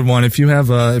 That's a good one. If you have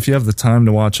the time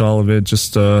to watch all of it,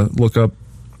 just look up.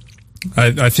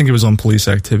 I think it was on Police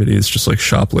Activity. It's just like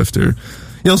shoplifter.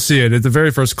 You'll see it at the very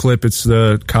first clip. It's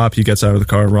the cop. He gets out of the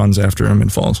car, runs after him,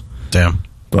 and falls. Damn.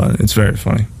 But it's very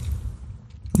funny.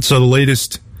 So the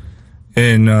latest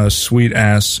in sweet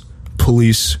ass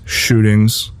police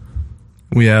shootings,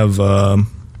 we have. I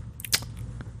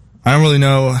don't really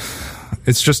know.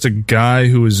 It's just a guy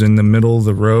who was in the middle of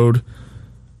the road.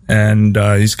 And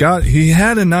he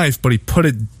had a knife, but he put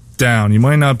it down. You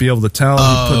might not be able to tell.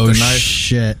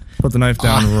 Shit. Put the knife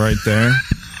down right there.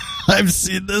 I've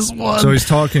seen this one. So he's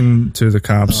talking to the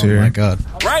cops here. Oh my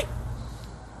God. Right?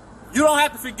 You don't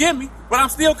have to forgive me, but I'm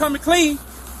still coming clean.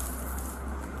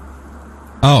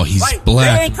 Oh, he's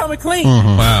black. They ain't coming clean.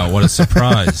 Mm-hmm. Wow, what a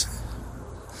surprise.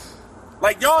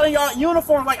 Like, y'all in y'all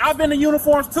uniforms, like, I've been in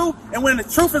uniforms too, and when the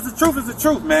truth is the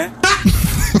truth, man.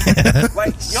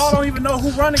 Like, y'all don't even know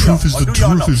who running y'all. Or do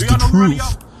y'all know? Do y'all know who running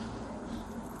y'all?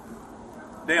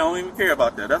 They don't even care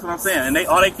about that. That's what I'm saying. And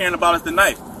all they caring about is the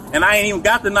knife. And I ain't even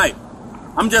got the knife.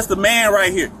 I'm just a man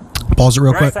right here. Pause it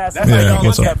real quick. That's how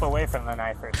y'all step away from the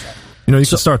knife for a second. You know, you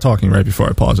can start talking right before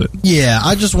I pause it. Yeah,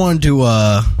 I just wanted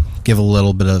to give a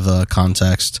little bit of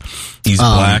context. He's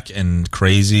black and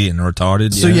crazy and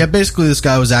retarded. So yeah, basically this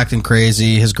guy was acting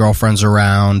crazy. His girlfriend's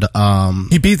around.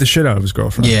 He beat the shit out of his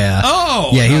girlfriend. Yeah.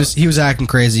 Oh. Yeah, he was acting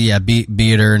crazy. Yeah,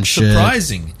 beat her and shit.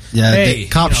 Surprising. Yeah. Hey,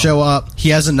 cops show up. He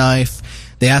has a knife.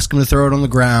 They ask him to throw it on the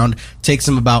ground. Takes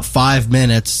him about 5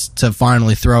 minutes to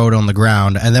finally throw it on the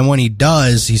ground. And then when he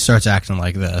does, he starts acting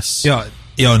like this. Yo,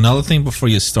 another thing before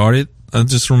you started,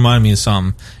 just remind me of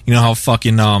something. You know how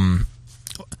fucking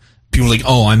people are like,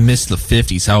 oh, I missed the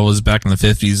 50s, how it was back in the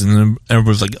 50s, and then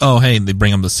everybody's like, oh, hey, they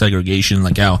bring up the segregation,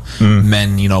 like how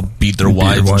men, beat their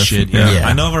wives and shit. Yeah.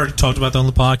 I know I've already talked about that on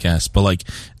the podcast, but like,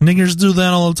 niggers do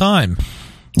that all the time.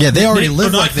 Yeah, they already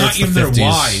live like not this. Not even their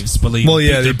wives, but they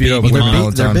they beat up women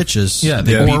all the their time. bitches. Yeah,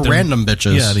 they beat random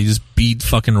bitches. Yeah, they just beat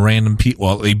fucking random people.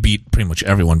 Well, they beat pretty much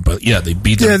everyone, but yeah, they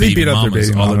beat their baby up their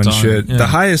baby mom and shit. Yeah. The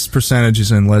highest percentage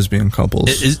is in lesbian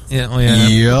couples. Yeah.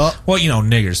 Well,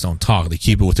 niggers don't talk. They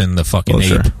keep it within the fucking ape.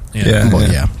 Sure.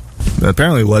 Yeah.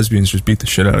 Apparently, lesbians just beat the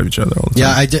shit out of each other all the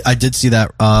time. Yeah, I did see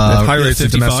that. High rates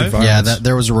of domestic violence. Yeah,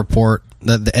 there was a report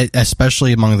that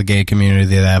especially among the gay community,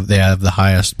 they have the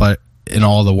highest, but in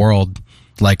all the world.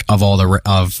 Like of all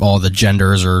the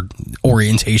genders or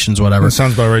orientations, whatever. That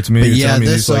sounds about right to me. You're telling me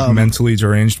these like mentally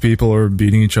deranged people are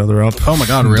beating each other up. Oh my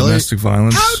God, really? Domestic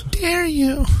violence. How dare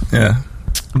you? Yeah.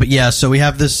 But yeah, so we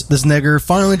have this nigger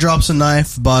finally drops a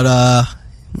knife, but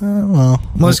well,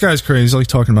 this guy's crazy. He's like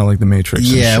talking about like the Matrix.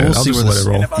 Yeah, and shit. we'll see where this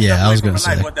roll. Yeah, I was gonna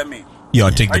say. What that mean? Yo,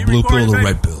 I take the blue pill or the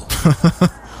red pill.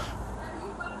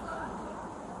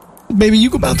 Baby,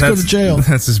 you about to go to jail.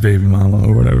 That's his baby mama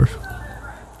or whatever.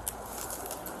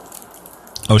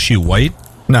 Oh, she white?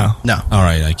 No. All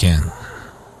right, I can.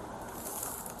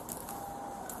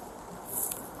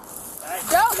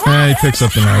 He picks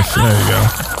up the knife. There you go.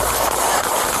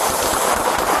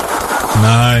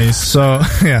 Nice. So,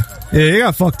 yeah, he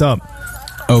got fucked up.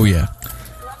 Oh, yeah.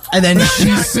 And then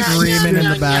she's screaming in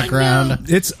the background.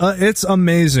 It's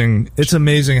amazing. It's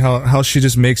amazing how she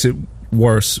just makes it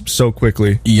worse so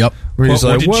quickly. Yep. Where he's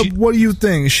like, what do you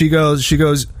think? She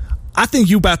goes, I think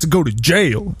you about to go to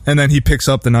jail. And then he picks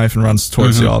up the knife and runs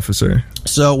towards the officer.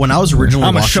 So when I was originally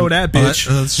I'm going to show that bitch.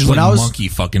 That's just monkey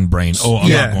fucking brain. Oh, I'm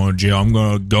not going to jail. I'm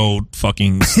going to go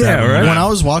fucking stab him. When I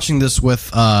was watching this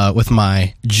with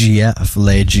my GF,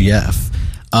 Lay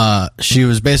GF, she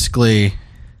was basically,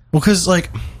 well, because, like,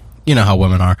 you know how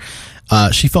women are.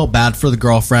 She felt bad for the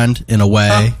girlfriend in a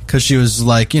way, because she was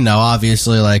like, you know,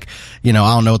 obviously, like, you know,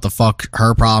 I don't know what the fuck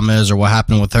her problem is or what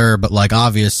happened with her, but, like,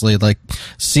 obviously, like,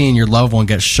 seeing your loved one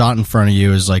get shot in front of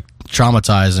you is, like,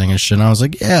 traumatizing and shit. And I was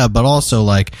like, yeah, but also,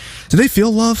 like, do they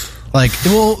feel love? Like,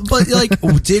 well, but, like,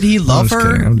 did he love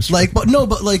her? Like, but no,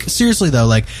 but, like, seriously though,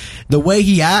 like, the way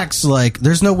he acts, like,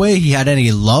 there's no way he had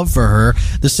any love for her.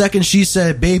 The second she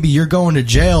said, baby, you're going to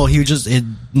jail, he just,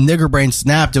 nigger brain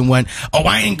snapped and went, oh,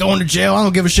 I ain't going to jail. I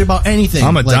don't give a shit about anything.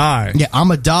 I'm a die. Yeah,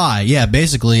 I'm a die. Yeah,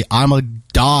 basically, I'm a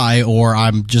die, or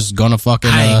I'm just gonna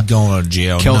fucking, I ain't going to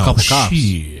jail. Kill a couple cops.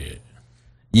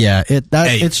 Yeah,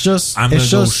 it's just, I'm gonna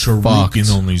go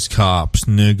shuriken on these cops,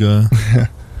 nigga.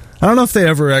 I don't know if they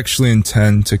ever actually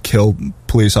intend to kill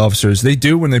police officers. They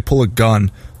do when they pull a gun.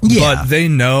 Yeah. But they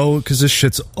know, because this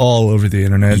shit's all over the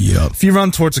internet. Yep. If you run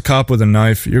towards a cop with a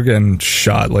knife, you're getting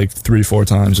shot like 3-4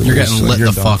 times. You're getting lit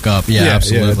the fuck up. Yeah,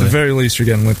 absolutely. Yeah, at the very least, you're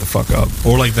getting lit the fuck up.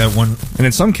 Or like that one. And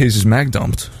in some cases, mag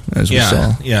dumped, as we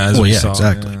saw. Yeah, as we saw.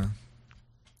 Exactly. Yeah.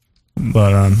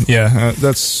 But,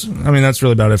 that's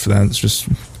really about it for that. It's just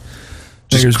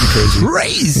niggas be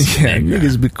crazy. Yeah,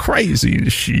 niggas be crazy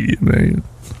and shit, man.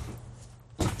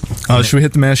 Should we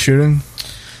hit the mass shooting?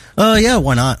 Yeah,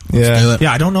 why not? Let's do it.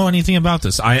 Yeah, I don't know anything about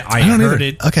this. I heard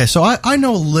it. Okay, so I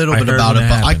know a little bit about it,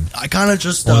 but I kind of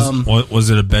just...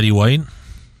 Was it a Betty White?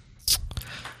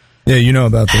 Yeah, you know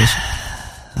about this.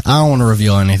 I don't want to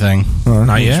reveal anything.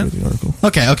 Not yet?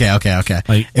 Okay.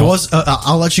 It was...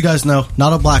 I'll let you guys know,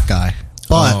 not a black guy,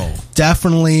 but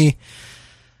definitely...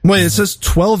 Wait, it says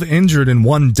 12 injured and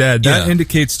 1 dead. That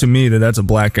indicates to me that that's a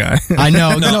black guy. I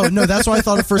know. No, that's what I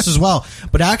thought at first as well.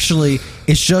 But actually,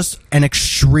 it's just an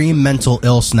extreme mental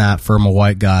ill snap from a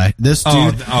white guy. This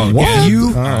dude...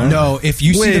 what? If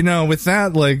you see... Wait, no, with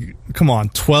that, like... Come on,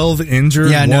 12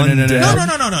 injured, yeah, one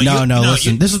dead. No.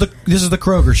 Listen, this is the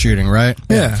Kroger shooting, right?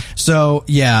 Yeah. So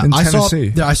yeah, in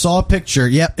Tennessee. I saw a picture.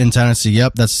 Yep, in Tennessee.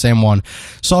 Yep, that's the same one.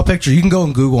 Saw a picture. You can go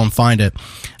on Google and find it.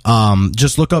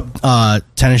 Just look up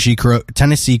Tennessee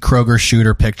Kroger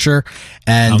shooter picture,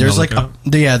 and there's like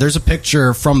there's a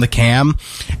picture from the cam,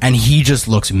 and he just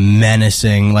looks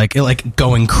menacing, like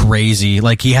going crazy.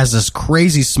 Like he has this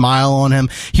crazy smile on him.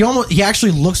 He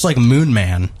actually looks like Moon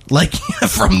Man, like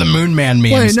from the Moon Man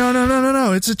memes. Wait,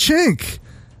 no. It's a chink.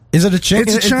 Is it a chink?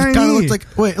 It's a Chinese. It kind of looks like.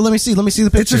 Wait, let me see the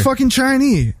picture. It's a fucking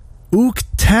Chinese. Ook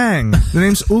Tang. The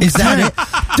name's Ook Is Tang.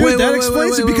 that it? Dude, that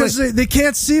explains it because they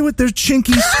can't see with their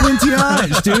chinky, squinty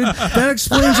eyes, dude. That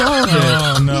explains all of it.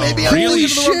 Oh, no. Maybe I'm Holy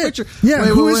thinking of the wrong shit. picture. Yeah,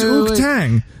 who is Ook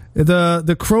Tang?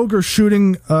 The Kroger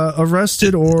shooting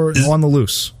arrested or on the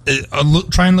loose?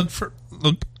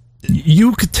 Look.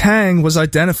 Yuk Tang was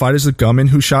identified as the gunman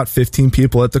who shot 15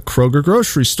 people at the Kroger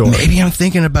grocery store. Maybe I'm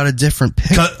thinking about a different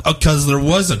picture. Because there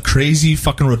was a crazy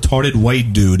fucking retarded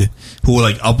white dude who would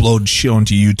like upload shit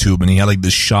onto YouTube, and he had like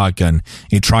this shotgun.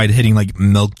 He tried hitting like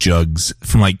milk jugs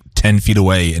from like 10 feet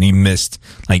away, and he missed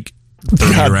like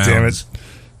 30 rounds. Damn it.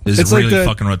 It's really like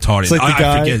fucking retarded. Like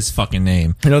I forget his fucking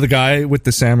name. You know the guy with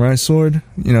the samurai sword?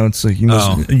 You know, it's like you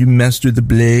messed with the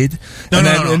blade. No.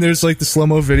 And there's like the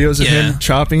slow-mo videos of him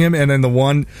chopping him, and then the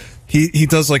one he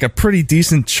does like a pretty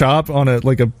decent chop on a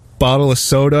bottle of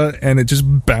soda, and it just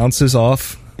bounces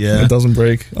off. Yeah. It doesn't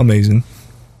break. Amazing.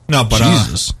 No, but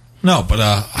Jesus. I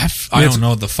don't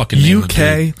know the fucking name.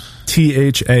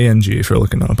 UKTHANG if you're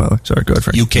looking up, by the way. Sorry, go ahead,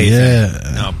 Frank. UK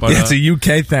thing. No, but it's a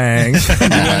UK thing. If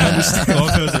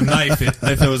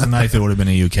it was a knife, it would have been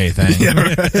a UK thing. Yeah,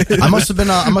 right. I must have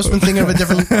been thinking of a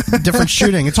different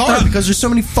shooting. It's hard because there's so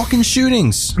many fucking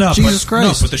shootings. Jesus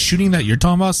Christ. No, but the shooting that you're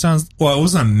talking about sounds, well, it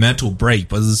wasn't a mental break,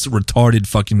 but this retarded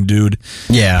fucking dude.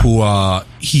 Yeah. Who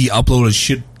he uploaded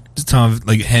shit ton of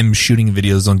like him shooting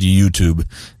videos onto YouTube.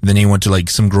 Then he went to like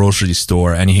some grocery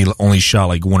store and he only shot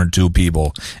like 1 or 2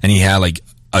 people, and he had like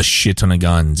a shit ton of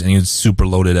guns, and he was super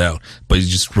loaded out, but he's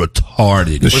just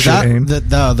retarded. Was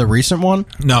that the recent one?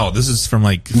 No, this is from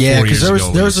like 4 years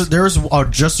ago. There was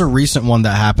just a recent one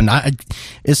that happened.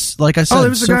 It's like I said. Oh, there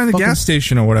was a guy in the gas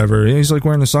station or whatever. He's like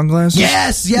wearing the sunglasses.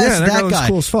 Yes, that guy.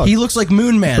 Cool as fuck. He looks like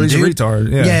Moon Man, but he's dude. a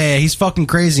retard. Yeah, he's fucking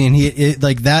crazy, and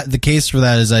the case for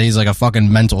that is that he's like a fucking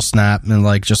mental snap and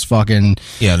like just fucking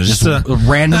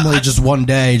randomly just one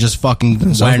day just fucking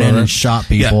went in and shot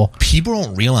people. Yeah, people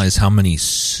don't realize how many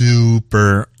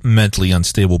super mentally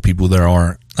unstable people there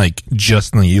are, like,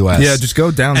 just in the U.S. Yeah, just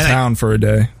go downtown for a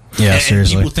day. Yeah,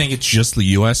 seriously. People think it's just the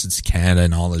U.S., it's Canada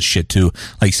and all this shit, too.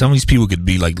 Like, some of these people could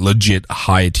be, like, legit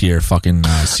high-tier fucking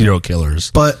serial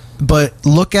killers. But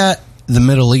look at the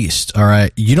Middle East, all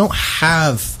right? You don't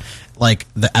have, like,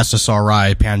 the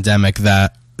SSRI pandemic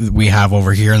that we have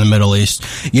over here in the Middle East.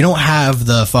 You don't have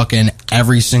the fucking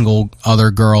every single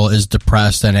other girl is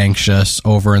depressed and anxious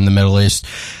over in the Middle East.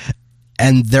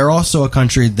 And they're also a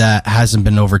country that hasn't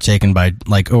been overtaken by,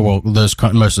 like, most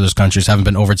of those countries haven't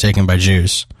been overtaken by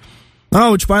Jews.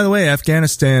 Oh, which, by the way,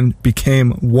 Afghanistan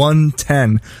became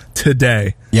 110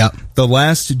 today. Yep. The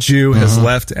last Jew has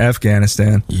left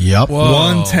Afghanistan. Yep. Whoa.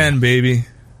 110, baby.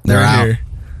 They're out. Here.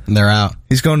 They're out.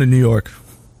 He's going to New York.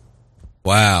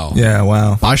 Wow. Yeah,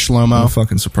 wow. Bye, Shlomo. I'm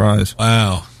fucking surprised.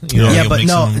 Wow. Yeah, but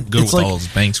no, it's like, all those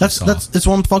banks that's what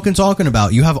I'm fucking talking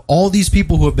about. You have all these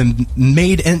people who have been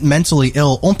made mentally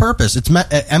ill on purpose. It's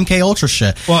MK Ultra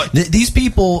shit. Well, these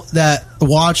people that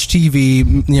watch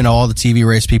TV, you know, all the TV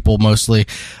race people mostly,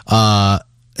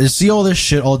 see all this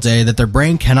shit all day that their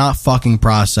brain cannot fucking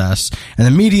process, and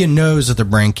the media knows that their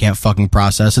brain can't fucking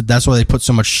process it. That's why they put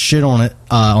so much shit on it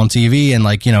on TV and,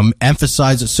 like, you know,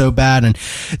 emphasize it so bad, and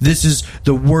this is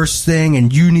the worst thing,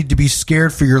 and you need to be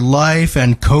scared for your life,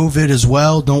 and COVID as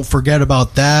well, don't forget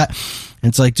about that.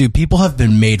 It's like, dude, people have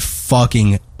been made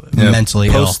fucking mentally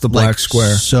ill. Post the black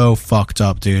square. So fucked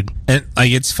up, dude. And,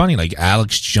 like, it's funny, like,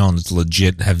 Alex Jones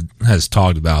legit has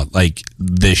talked about, like,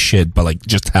 this shit, but, like,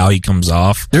 just how he comes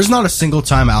off. There's not a single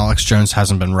time Alex Jones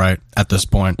hasn't been right at this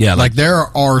point. Yeah, like there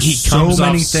are so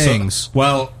many things.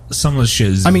 Well, some of the shit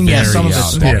is, I mean, yeah, very some of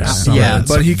out it's there. yeah,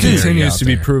 but he continues to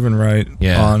be there. proven right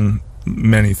on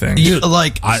many things.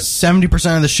 Like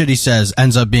 70% of the shit he says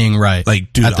ends up being right.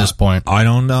 Like, dude, at this point, I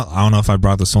don't know if I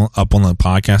brought this up on the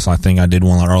podcast. I think I did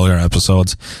one of the earlier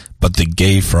episodes. But the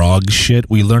gay frog shit,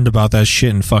 we learned about that shit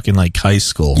in fucking, like, high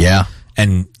school. Yeah,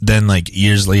 and then, like,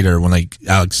 years later, when, like,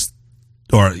 Alex,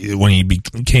 or when he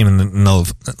became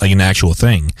like an actual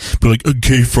thing, but like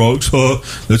gay frogs,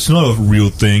 that's not a real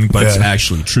thing, but it's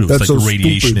actually true. That's it's like so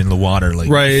radiation stupid. in the water, like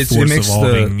right. It makes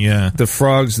the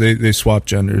frogs they swap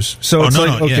genders. So it's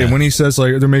when he says,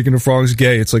 like, they're making the frogs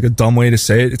gay, it's like a dumb way to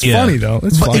say it. It's funny though.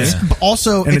 It's funny.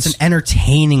 It's an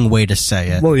entertaining way to say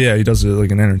it. Well, yeah, he does it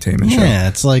like an entertainment show. Yeah,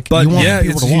 it's like, but you want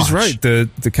people to watch. He's right.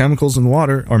 The chemicals in the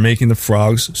water are making the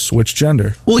frogs switch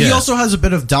gender. Well, he also has a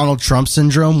bit of Donald Trump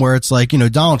syndrome, where it's like, you know,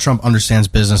 Donald Trump understands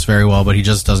business very well, but he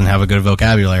just doesn't have a good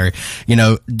vocabulary. You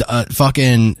know,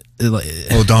 fucking. Donald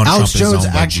Alex Trump Jones is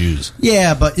owned by Jews.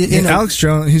 Yeah, but Alex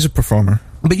Jones, he's a performer.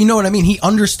 But you know what I mean? He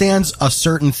understands a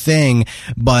certain thing,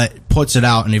 but puts it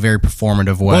out in a very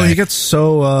performative way. Well, he gets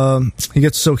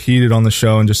so heated on the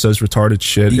show and just says retarded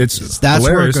shit. That's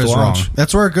where it goes wrong.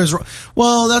 That's where it goes wrong.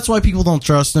 Well, that's why people don't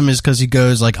trust him, is because he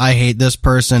goes like, "I hate this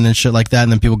person" and shit like that,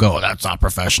 and then people go, "Oh, that's not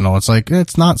professional." It's like,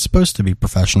 it's not supposed to be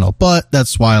professional, but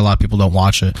that's why a lot of people don't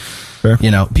watch it. Fair.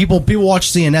 You know, people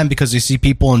watch CNN because they see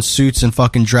people in suits and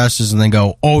fucking dresses, and they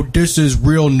go, "Oh, this is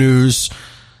real news."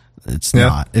 It's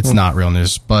not. It's not real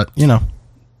news, but, you know.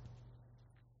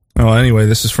 Oh, anyway,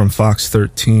 this is from Fox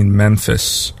 13,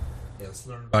 Memphis. Yeah, let's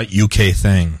learn about UK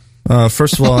thing.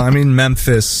 First of all, I mean,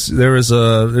 Memphis, there's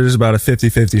about a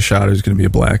 50-50 shot who's going to be a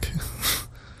black.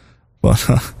 But,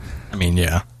 I mean,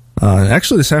 yeah.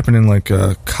 Actually, this happened in, like,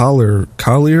 Collierville,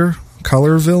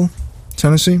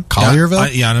 Tennessee. Collierville?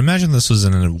 Yeah, I'd imagine this was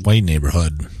in a white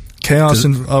neighborhood. Chaos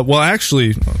and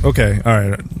okay, all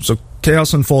right. So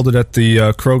chaos unfolded at the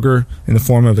Kroger in the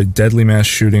form of a deadly mass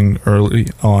shooting early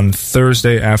on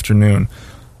Thursday afternoon.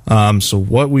 So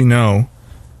what we know,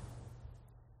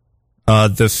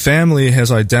 the family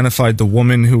has identified the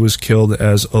woman who was killed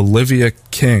as Olivia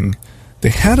King. They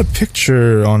had a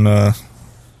picture on.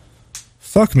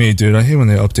 Fuck me, dude. I hate when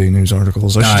they update news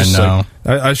articles. I know.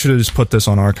 I should have just put this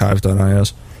on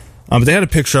archive.is. But they had a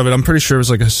picture of it. I'm pretty sure it was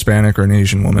like a Hispanic or an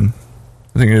Asian woman.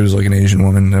 I think it was like an Asian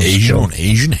woman.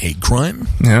 Asian hate crime?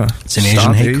 Yeah. It's an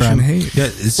Asian hate crime. Yeah,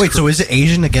 wait, so is it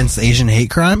Asian against Asian hate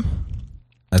crime?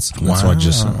 That's what I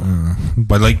just...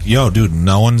 but, like, yo, dude,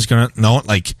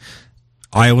 like,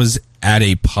 I was at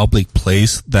a public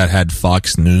place that had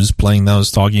Fox News playing that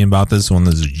was talking about this when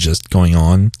this was just going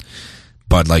on.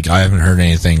 But, like, I haven't heard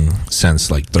anything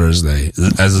since, like, Thursday.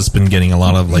 As it's been getting a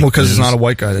lot of, like... Well, because it's not a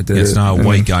white guy that did it. It's not a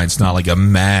white guy. It's not, like, a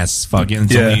mass fucking...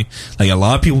 Yeah. Like, a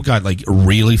lot of people got, like,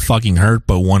 really fucking hurt,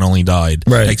 but one only died.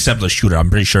 Right. Except the shooter. I'm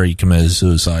pretty sure he committed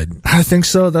suicide. I think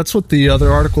so. That's what the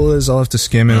other article is. I'll have to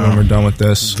skim it when we're done with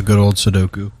this. The good old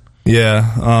Sudoku.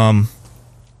 Yeah.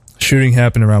 Shooting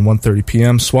happened around 1:30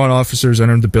 p.m. SWAT officers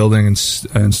entered the building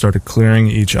and started clearing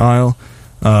each aisle.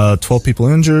 12 people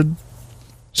injured.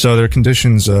 So their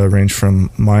conditions range from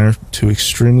minor to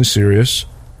extremely serious.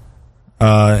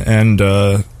 And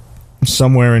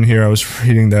somewhere in here I was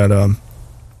reading that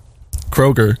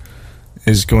Kroger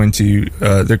is going to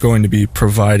they're going to be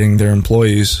providing their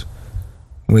employees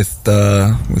with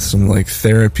some like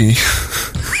therapy.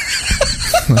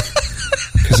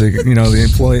 Because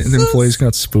the employees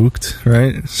got spooked,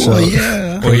 right? So,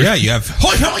 well, yeah, you have.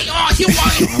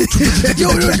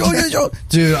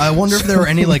 Dude, I wonder if there were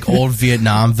any like old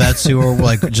Vietnam vets who were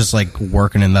like just like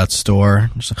working in that store.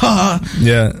 Just,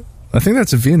 yeah, I think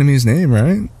that's a Vietnamese name,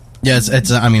 right? Yeah,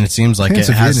 it's. I mean, it seems like it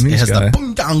has the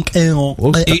boom dong.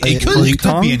 It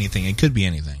could be anything. It could be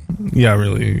anything. Yeah,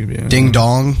 really. Yeah. Ding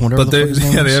dong. Whatever. But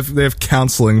they have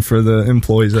counseling for the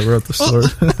employees that were at the store.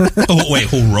 Oh wait,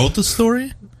 who wrote the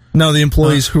story? No, the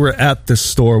employees who were at the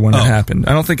store when it happened.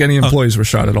 I don't think any employees were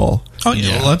shot at all. Oh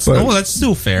yeah, that's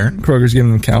still fair. Kroger's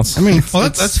giving them counseling. I mean,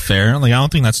 that's fair. Like I don't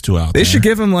think that's too out. They should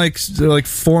give them like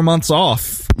 4 months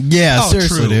off. Yeah,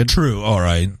 seriously, dude. True. All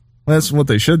right, that's what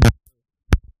they should do.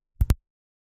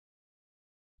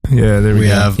 Yeah, there we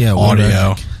go. Have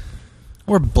audio.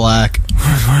 We're back.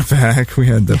 We're back. We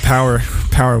had the power.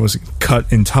 Power was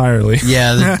cut entirely.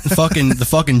 Yeah, the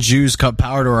fucking Jews cut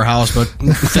power to our house, but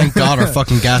thank God our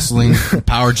fucking gasoline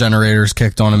power generators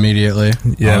kicked on immediately.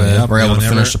 Yeah, we're able to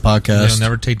finish the podcast. They'll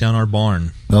never take down our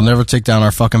barn. They'll never take down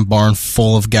our fucking barn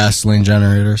full of gasoline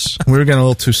generators. We were getting a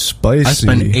little too spicy. I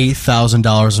spend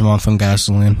 $8,000 a month on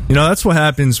gasoline. That's what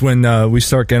happens when we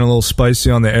start getting a little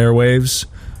spicy on the airwaves.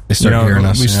 They start hearing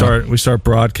us. We start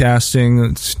broadcasting.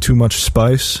 It's too much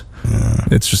spice. Yeah.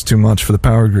 It's just too much for the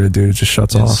power grid, dude. It just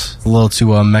shuts off. A little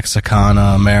too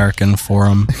Mexicana American for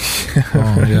them.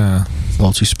 Oh yeah, a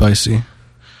little too spicy.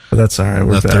 But that's all right.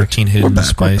 We're the back. 13 hidden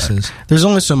spices. There's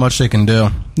only so much they can do.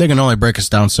 They can only break us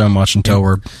down so much until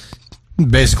we're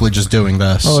basically just doing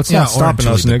this. Oh, it's not stopping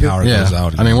us, nigga. Power goes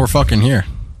out I mean, we're fucking here.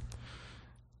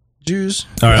 Jews.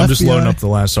 All right, FBI. I'm just loading up the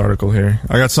last article here.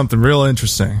 I got something real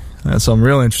interesting. I got something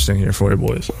real interesting here for you,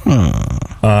 boys.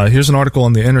 Here's an article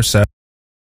on The Intercept.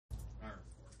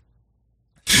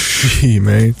 Gee,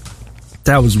 man.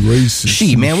 That was racist.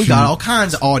 Gee, man, we got all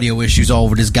kinds of audio issues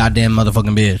over this goddamn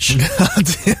motherfucking bitch. God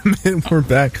damn it, we're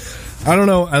back. I don't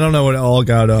know what all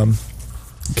got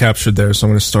captured there, so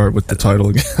I'm going to start with the title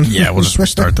again. Yeah, we'll just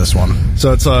restart this one.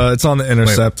 So it's on The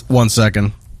Intercept. Wait, 1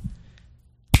 second.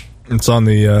 It's on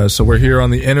the so we're here on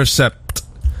The Intercept.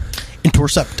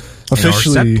 Intercept.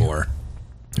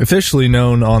 Officially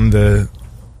known on the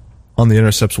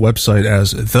Intercept's website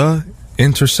as The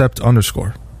Intercept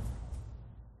 _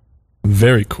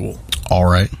 Very cool. All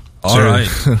right.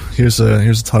 Here's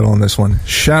a title on this one.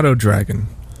 Shadow Dragon.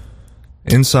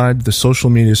 Inside the social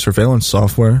media surveillance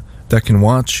software that can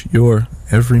watch your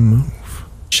every move.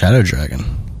 Shadow Dragon.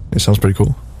 It sounds pretty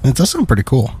cool. It does sound pretty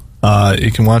cool.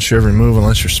 It can watch your every move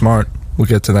unless you're smart. We'll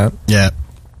get to that. Yeah.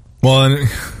 Well, and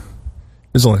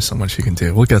there's only so much you can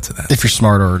do. We'll get to that. If you're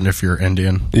smart or if you're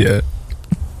Indian. Yeah.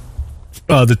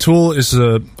 The tool is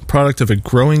a product of a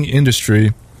growing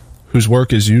industry whose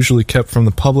work is usually kept from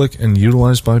the public and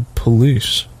utilized by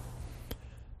police.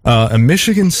 A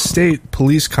Michigan State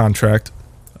police contract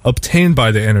obtained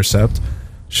by The Intercept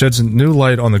sheds new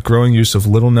light on the growing use of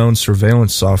little-known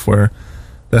surveillance software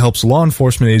that helps law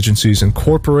enforcement agencies and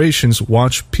corporations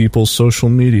watch people's social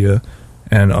media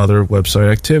and other website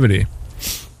activity.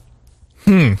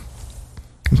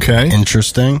 Okay.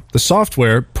 Interesting. The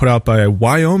software, put out by a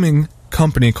Wyoming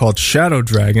company called Shadow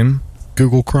Dragon,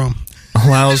 Google Chrome,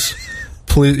 allows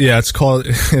police. Yeah, it's called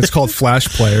Flash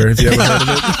Player. Have you ever heard of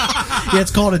it? Yeah,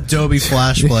 it's called Adobe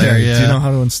Flash Player. Yeah. Do you know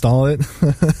how to install it?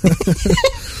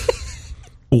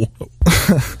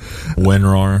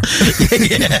 WinRAR.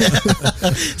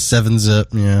 7-zip.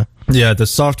 Yeah. Yeah, the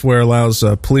software allows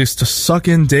police to suck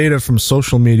in data from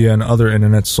social media and other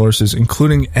internet sources,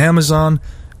 including Amazon,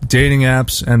 dating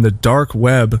apps, and the dark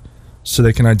web, so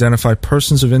they can identify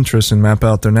persons of interest and map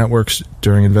out their networks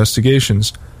during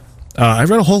investigations. I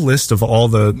read a whole list of all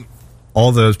the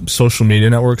social media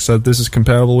networks that this is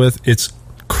compatible with. It's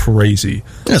crazy.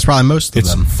 Yeah, it's probably most of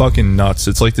them. It's fucking nuts.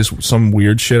 It's like some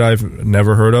weird shit I've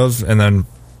never heard of, and then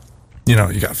you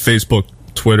got Facebook,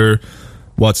 Twitter,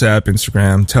 WhatsApp,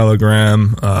 Instagram,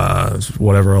 Telegram,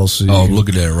 whatever else. Look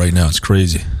at that right now. It's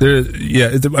crazy.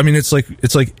 I mean, it's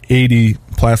like 80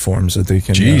 platforms that they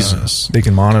can they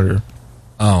can monitor.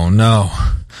 Oh no.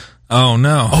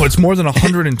 Oh, it's more than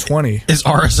 120. Is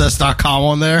RSS.com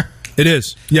on there? It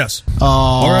is. Yes.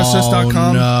 Oh,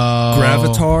 RSS.com, no.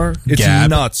 Gravatar. It's Gab.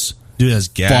 Nuts. Dude, that's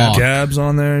Gab. Gab's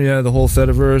on there. Yeah, the whole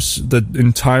Fediverse, the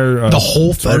entire the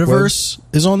whole Fediverse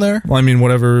is on there. Well, I mean,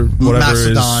 whatever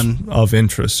Mastodon. is of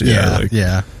interest.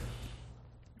 Yeah.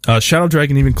 Shadow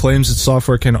Dragon even claims its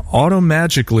software can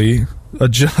auto-magically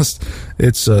adjust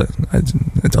its...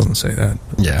 it doesn't say that.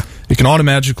 Yeah. It can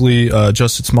auto-magically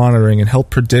adjust its monitoring and help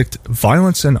predict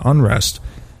violence and unrest.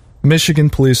 Michigan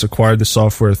police acquired the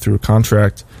software through a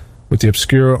contract with the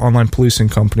obscure online policing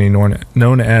company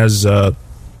known as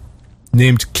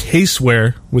named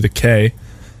Caseware with a K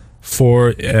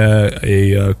for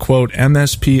a quote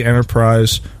MSP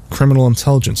Enterprise Criminal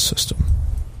Intelligence System.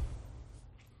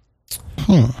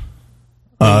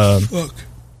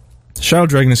 Shadow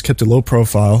Dragon has kept a low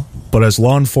profile, but has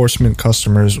law enforcement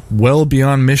customers well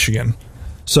beyond Michigan.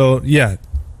 So yeah,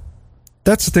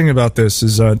 that's the thing about this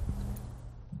is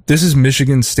this is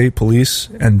Michigan State Police,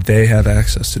 and they have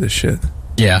access to this shit.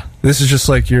 Yeah. This is just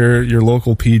like your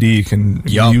local PD can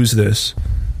use this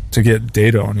to get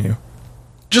data on you.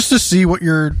 Just to see what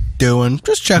you're doing.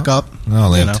 Just check up.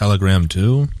 Oh, they have Telegram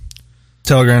too?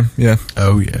 Telegram, yeah.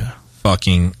 Oh, yeah.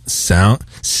 Fucking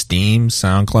Steam,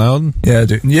 SoundCloud? Yeah,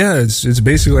 dude. Yeah, it's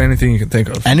basically anything you can think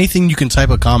of. Anything you can type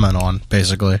a comment on,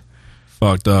 basically.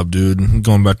 Fucked up, dude.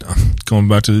 Going back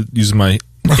to using my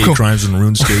hate crimes in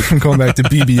RuneScape. I'm going back to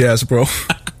BBS, bro.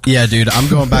 Yeah, dude, I'm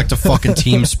going back to fucking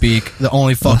TeamSpeak, the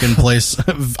only fucking place.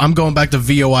 I'm going back to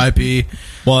VoIP.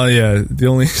 Well, yeah, the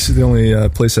only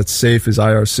place that's safe is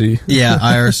IRC. Yeah,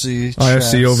 IRC.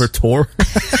 IRC over Tor.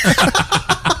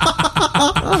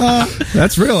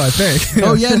 That's real, I think.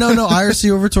 Oh, yeah, no,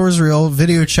 IRC over Tor is real.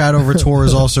 Video chat over Tor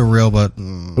is also real, but...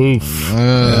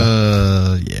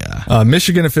 yeah.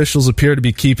 Michigan officials appear to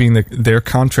be keeping their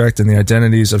contract and the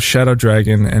identities of Shadow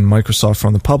Dragon and Microsoft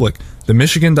from the public. The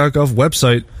Michigan.gov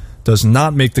website does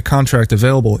not make the contract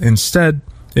available. Instead,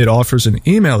 it offers an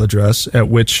email address at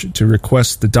which to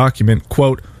request the document,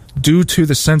 quote, due to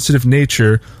the sensitive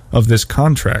nature of this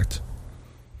contract.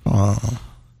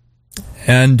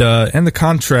 And the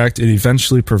contract it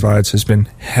eventually provides has been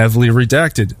heavily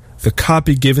redacted. The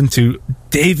copy given to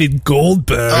David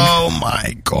Goldberg, oh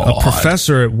my god, a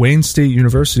professor at Wayne State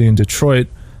University in Detroit,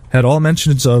 had all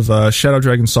mentions of Shadow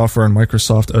Dragon software and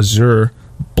Microsoft Azure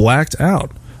blacked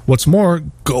out. What's more,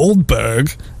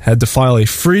 Goldberg had to file a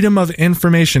Freedom of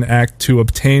Information Act to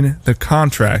obtain the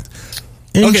contract.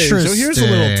 Okay, so here's a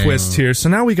little twist here. So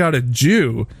now we got a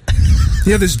Jew.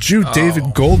 Yeah, this Jew,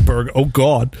 David Goldberg. Oh,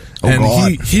 God.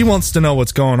 He wants to know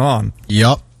what's going on.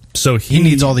 Yup. So he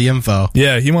needs all the info.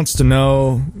 Yeah, he wants to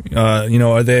know,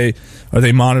 are they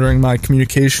monitoring my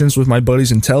communications with my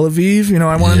buddies in Tel Aviv?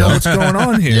 I want to know what's going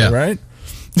on here, right?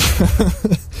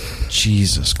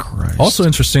 Jesus Christ. Also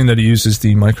interesting that he uses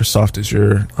the Microsoft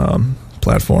Azure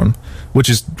platform, which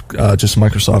is just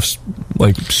Microsoft's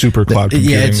like super cloud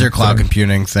computing. Yeah, it's their cloud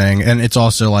computing thing. And it's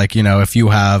also like, if you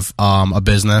have a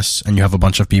business and you have a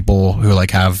bunch of people who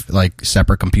like have like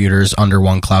separate computers under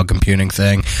one cloud computing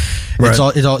thing,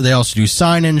 right. They also do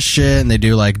sign-in shit, and they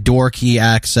do like door key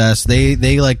access.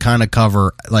 They like kind of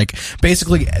cover like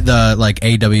basically the like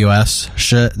AWS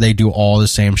shit. They do all the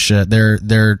same shit.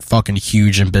 They're fucking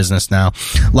huge in business now.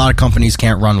 A lot of companies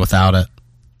can't run without it.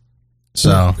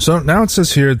 So now it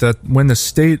says here that when the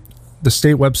state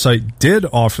website did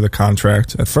offer the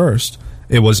contract at first,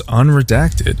 it was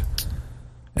unredacted,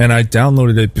 and I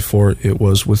downloaded it before it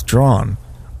was withdrawn.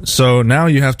 So now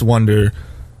you have to wonder,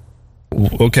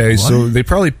 okay, so they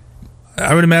probably,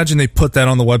 I would imagine they put that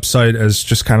on the website as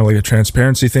just kind of like a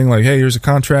transparency thing, like, hey, here's a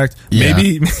contract. Yeah.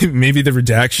 Maybe the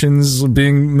redactions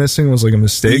being missing was like a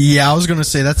mistake. Yeah, I was gonna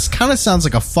say that's kind of sounds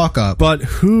like a fuck up. But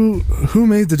who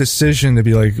made the decision to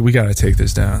be like, we gotta take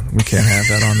this down? We can't have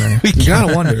that on there. You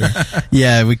gotta wonder.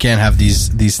 Yeah, we can't have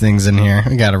these things in here.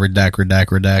 We gotta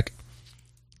redact.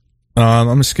 I'm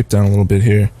gonna skip down a little bit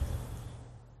here.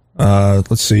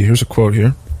 Let's see. Here's a quote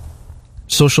here.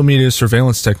 Social media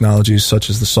surveillance technologies, such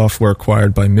as the software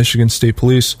acquired by Michigan State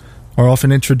Police, are often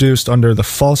introduced under the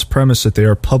false premise that they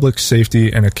are public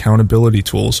safety and accountability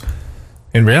tools.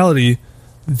 In reality,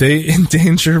 they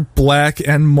endanger black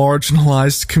and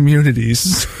marginalized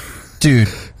communities. Dude,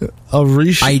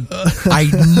 I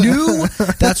knew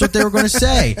that's what they were going to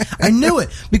say. I knew it.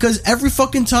 Because every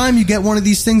fucking time you get one of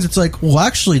these things, it's like, well,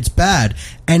 actually, it's bad.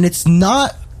 And it's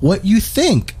not what you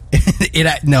think. It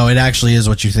actually is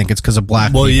what you think. It's because of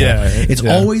black people. Yeah. It's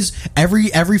always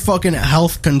every fucking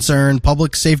health concern,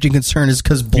 public safety concern is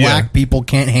because black people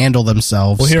can't handle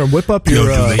themselves. Well, here, whip up your...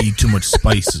 they eat too much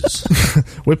spices.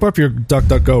 Whip up your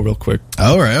DuckDuckGo real quick.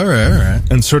 All right.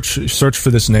 And search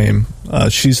for this name.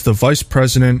 She's the vice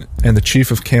president and the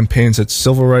chief of campaigns at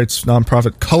civil rights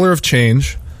nonprofit Color of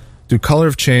Change.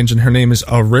 And her name is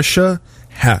Arisha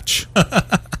Hatch.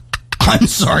 I'm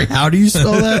sorry, how do you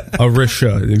spell that?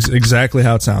 Arisha, exactly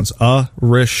how it sounds.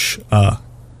 Arisha.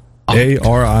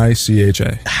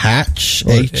 Aricha. Hatch?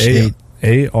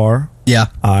 A-R. Yeah.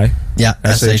 I. Yeah.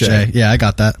 S-H-A. Yeah, I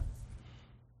got that.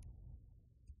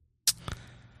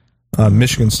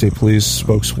 Michigan State Police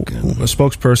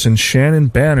spokesperson Shannon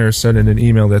Banner said in an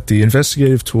email that the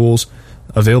investigative tools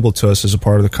available to us as a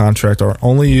part of the contract are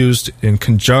only used in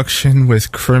conjunction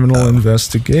with criminal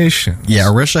investigation.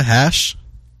 Yeah, Arisha Hash,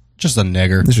 just a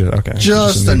nigger. Okay.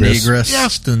 Just a negress.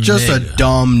 Just a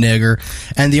dumb nigger.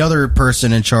 And the other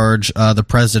person in charge, the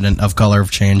president of Color of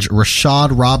Change,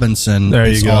 Rashad Robinson,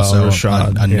 is also a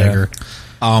nigger.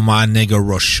 Oh, my nigga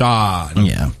Rashad.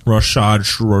 Yeah.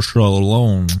 Rashad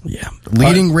alone. Yeah.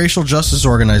 Leading racial justice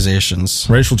organizations.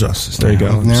 Racial justice. There you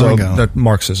go. There we go. That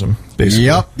Marxism, basically.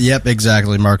 Yep,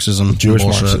 exactly. Marxism. Jewish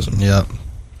bullshit. Marxism. Yep.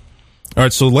 All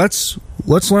right, so let's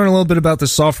learn a little bit about the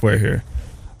software here.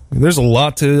 There's a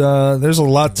lot to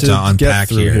get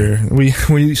through here.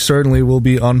 We certainly will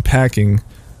be unpacking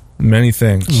many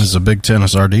things. This is a big tin of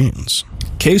sardines.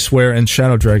 Caseware and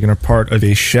Shadow Dragon are part of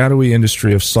a shadowy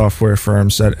industry of software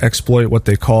firms that exploit what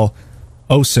they call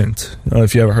OSINT.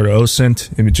 If you ever heard of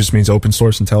OSINT, it just means open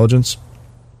source intelligence,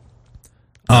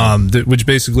 which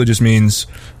basically just means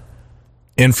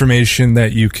information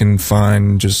that you can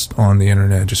find just on the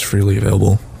internet, just freely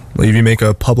available. Like if you make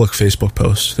a public Facebook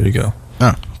post, there you go.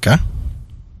 Oh, okay.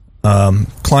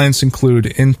 Clients include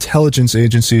intelligence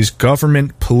agencies,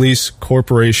 government, police,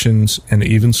 corporations, and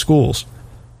even schools.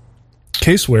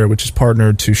 Caseware, which is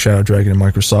partnered to Shadow Dragon and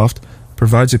Microsoft,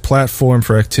 provides a platform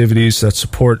for activities that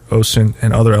support OSINT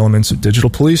and other elements of digital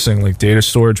policing, like data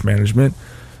storage management,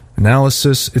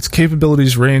 analysis. Its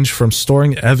capabilities range from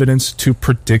storing evidence to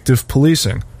predictive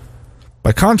policing.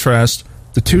 By contrast,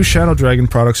 the two Shadow Dragon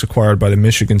products acquired by the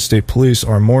Michigan State Police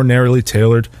are more narrowly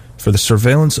tailored for the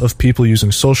surveillance of people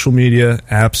using social media,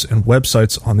 apps, and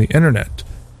websites on the internet.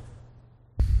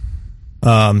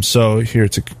 So here,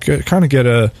 to kind of get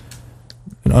an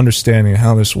understanding of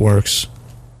how this works.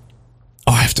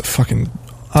 Oh, I have to fucking...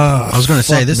 I was going to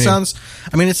say, this sounds...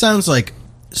 I mean, it sounds like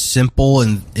simple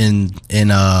in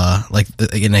like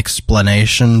an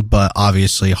explanation, but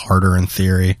obviously harder in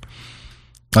theory.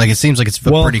 Like, it seems like it's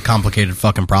a pretty complicated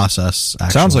fucking process,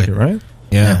 actually. Sounds like it, right?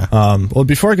 Yeah. Well,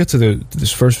 before I get to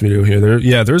this first video here,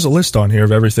 there's a list on here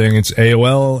of everything. It's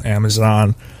AOL,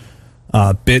 Amazon,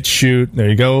 BitChute, there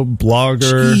you go,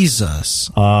 Blogger. Jesus.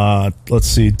 Let's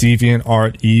see,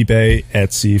 DeviantArt, eBay,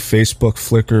 Etsy, Facebook,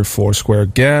 Flickr, Foursquare,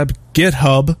 Gab,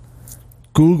 GitHub,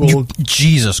 Google.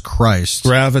 Jesus Christ.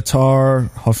 Gravatar,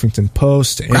 Huffington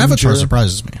Post, Gravatar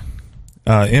surprises me.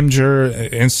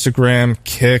 Imgur, Instagram,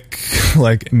 Kik,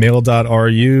 like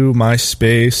Mail.ru,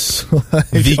 MySpace.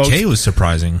 VK was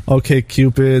surprising.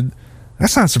 OkCupid.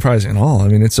 That's not surprising at all. I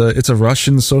mean, it's a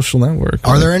Russian social network.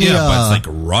 Are there any? Yeah, but it's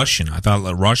like Russian. I thought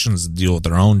Russians deal with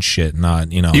their own shit,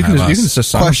 not You can just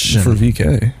sign for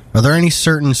VK. Are there any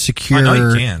certain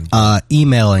secure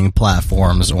emailing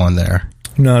platforms on there?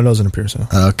 No, it doesn't appear so.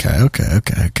 Okay.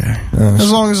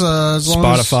 As long as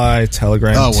Spotify,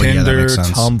 Telegram, Tinder,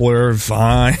 Tumblr,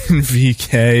 Vine,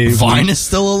 VK. Vine is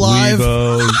still alive.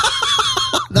 Weibo,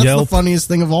 That's Yelp, the funniest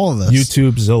thing of all of this.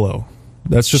 YouTube, Zillow.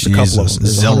 That's just a couple of them.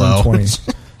 There's Zillow. 120.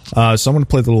 So I'm going to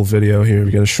play the little video here.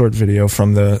 We got a short video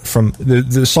from the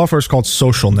software is called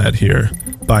SocialNet here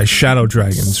by Shadow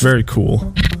Dragon. It's very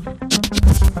cool.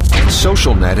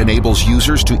 SocialNet enables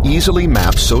users to easily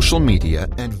map social media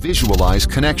and visualize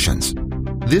connections.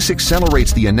 This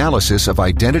accelerates the analysis of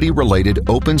identity-related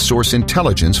open-source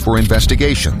intelligence for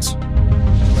investigations.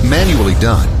 Manually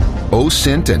done,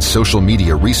 OSINT and social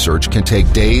media research can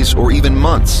take days or even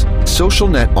months.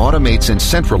 SocialNet automates and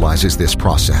centralizes this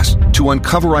process to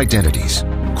uncover identities,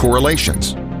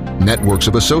 correlations, networks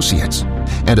of associates,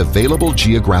 and available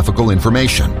geographical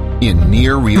information in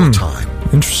near real time.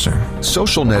 Interesting.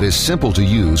 SocialNet is simple to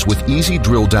use with easy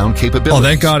drill-down capabilities. Oh,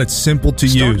 thank God it's simple to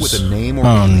use. Start with a name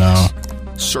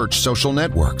or Search social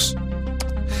networks.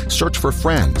 Search for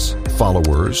friends,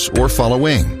 followers, or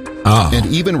following. And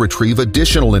even retrieve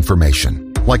additional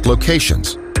information, like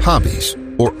locations, hobbies,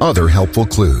 or other helpful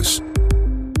clues.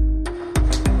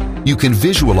 You can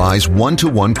visualize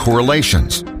one-to-one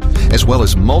correlations, as well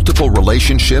as multiple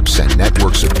relationships and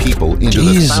networks of people into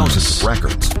the thousands of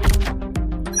records.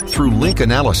 Through link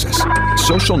analysis,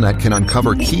 SocialNet can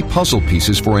uncover key puzzle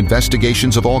pieces for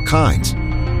investigations of all kinds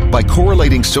by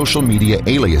correlating social media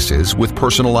aliases with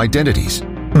personal identities,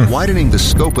 widening the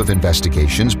scope of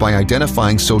investigations by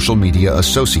identifying social media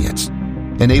associates,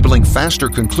 enabling faster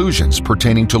conclusions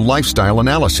pertaining to lifestyle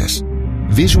analysis,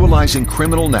 visualizing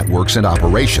criminal networks and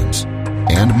operations,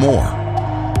 and more.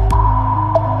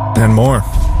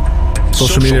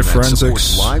 Social media forensics.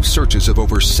 Supports live searches of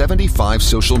over 75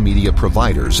 social media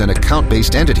providers and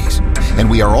account-based entities, and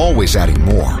we are always adding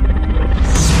more.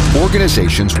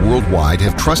 Organizations worldwide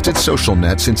have trusted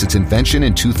SocialNet since its invention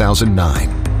in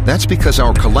 2009. That's because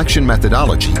our collection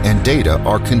methodology and data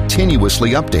are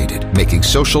continuously updated, making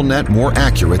SocialNet more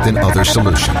accurate than other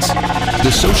solutions. The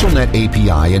SocialNet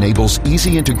API enables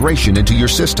easy integration into your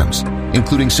systems,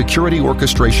 including security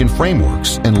orchestration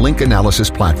frameworks and link analysis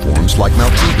platforms like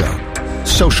Maltego.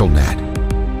 SocialNet.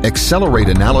 Accelerate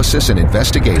analysis and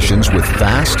investigations with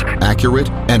fast, accurate,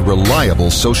 and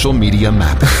reliable social media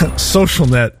mapping.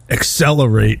 SocialNet,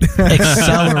 accelerate.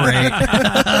 Accelerate.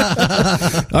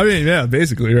 I mean, yeah,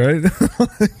 basically, right?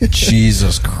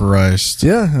 Jesus Christ.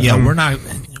 Yeah. We're not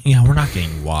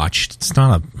getting watched. It's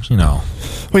not a, Well,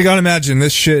 you gotta imagine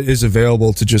this shit is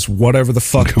available to just whatever the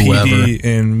fuck PD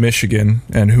in Michigan,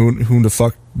 and who the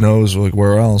fuck knows like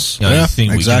where else. Yeah, you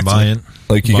think exactly. We can buy it?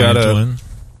 Like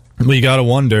you gotta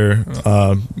wonder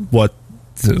what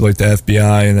the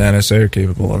FBI and the NSA are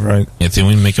capable of, right? Yeah, think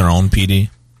we make our own PD?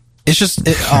 It's just,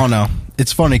 I don't know.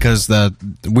 It's funny because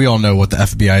we all know what the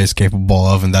FBI is capable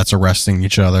of, and that's arresting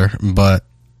each other. But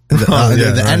the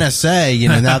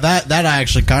NSA, now that I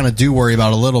actually kind of do worry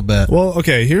about a little bit. Well,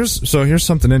 okay, here's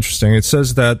something interesting. It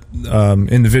says that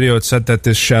in the video, it said that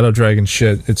this Shadow Dragon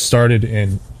shit, it started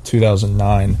in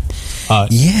 2009.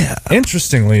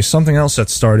 Interestingly, something else that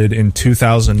started in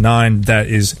 2009 that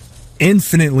is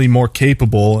infinitely more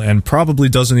capable and probably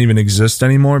doesn't even exist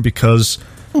anymore because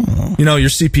your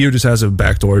CPU just has a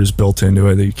backdoor just built into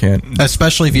it that you can't,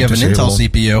 especially if you have disable. An Intel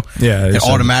CPU. Yeah, it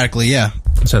automatically it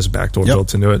has a backdoor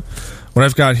built into it. What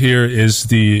I've got here is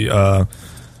the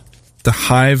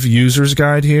Hive user's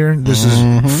guide here. This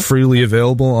is freely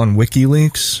available on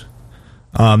WikiLeaks.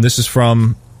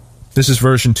 This is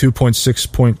version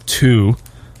 2.6.2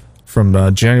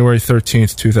 from January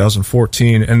 13th,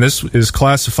 2014, and this is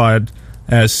classified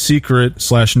as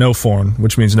secret/no foreign,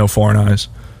 which means no foreign eyes.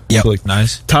 Yep. So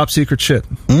nice. Top secret shit.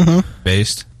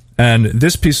 Based. And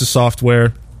this piece of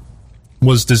software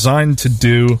was designed to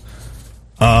do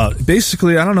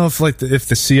basically, I don't know if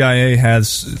the CIA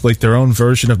has like their own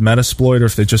version of Metasploit or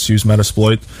if they just use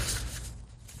Metasploit.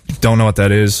 Don't know what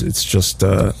that is. It's just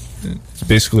it's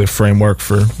basically a framework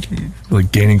for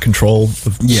like gaining control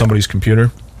of somebody's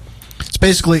computer. It's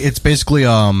basically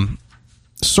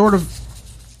sort of,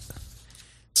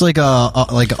 it's like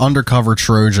a undercover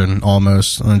Trojan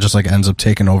almost, and it just like ends up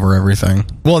taking over everything.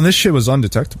 Well, and this shit was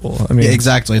undetectable. I mean,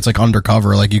 exactly. It's like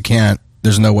undercover. Like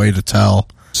there's no way to tell.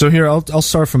 So here, I'll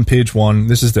start from page 1.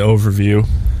 This is the overview.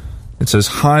 It says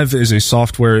Hive is a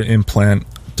software implant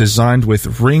designed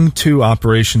with Ring 2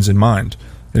 operations in mind.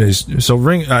 It is so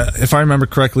Ring. If I remember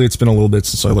correctly, it's been a little bit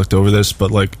since I looked over this,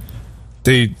 but like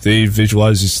they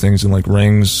visualize these things in like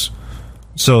rings.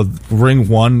 So Ring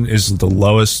 1 is the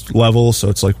lowest level. So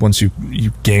it's like once you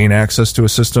gain access to a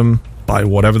system by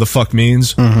whatever the fuck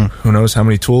means. Who knows how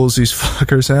many tools these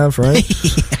fuckers have, right?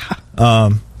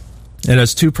 It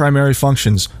has 2 primary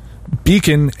functions: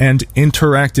 beacon and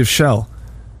interactive shell.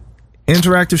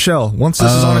 Interactive shell. Once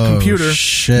this is on a computer,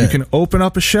 you can open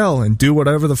up a shell and do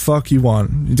whatever the fuck you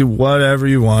want. You do whatever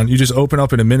you want. You just open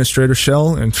up an administrator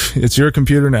shell and it's your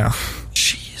computer now.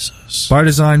 Jesus. By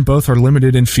design, both are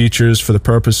limited in features for the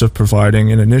purpose of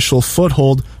providing an initial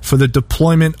foothold for the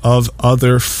deployment of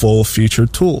other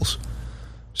full-featured tools.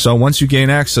 So once you gain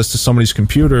access to somebody's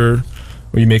computer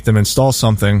or you make them install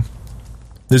something,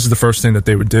 this is the first thing that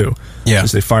they would do. Yeah.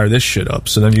 Is they fire this shit up.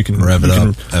 So then you can rev it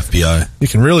up, FBI. You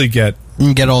can really get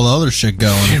all the other shit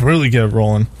going. You really get it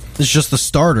rolling. It's just the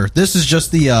starter. This is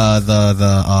just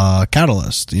the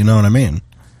catalyst. You know what I mean?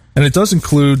 And it does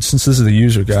include, since this is the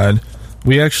user guide,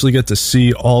 we actually get to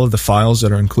see all of the files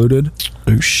that are included.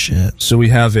 Oh shit. So we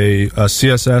have a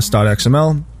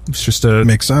css.xml. It's just a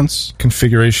makes sense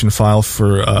configuration file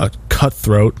for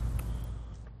Cutthroat.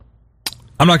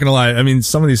 I'm not gonna lie. I mean,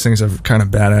 some of these things have kind of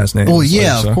badass names. Well,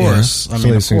 yeah, of course. Yeah. Some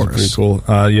of these things are pretty cool.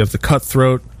 You have the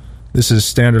Cutthroat. This is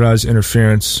standardized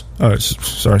interference.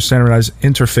 Standardized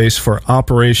interface for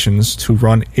operations to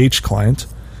run H-Client.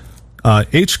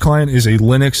 H-Client is a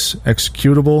Linux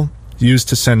executable used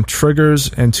to send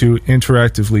triggers and to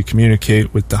interactively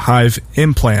communicate with the Hive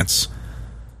implants.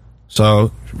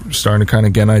 So, we're starting to kind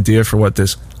of get an idea for what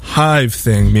this Hive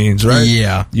thing means, right?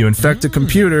 Yeah. You infect a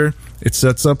computer, it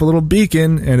sets up a little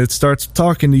beacon, and it starts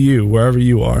talking to you wherever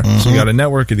you are. So you got a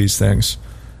network of these things.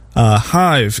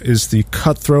 Hive is the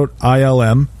Cutthroat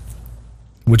ILM,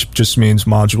 which just means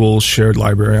Module Shared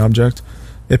Library Object.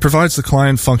 It provides the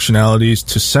client functionalities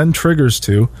to send triggers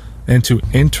to and to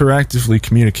interactively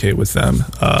communicate with them,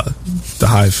 the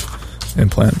Hive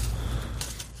implant.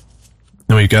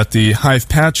 Then we got the Hive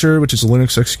Patcher, which is a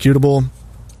Linux executable.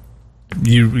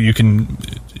 You can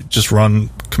just run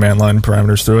command line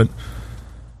parameters through it.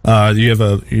 You have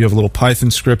a little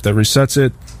Python script that resets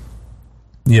it.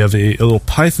 You have a little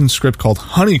Python script called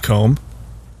Honeycomb.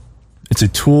 It's a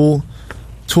tool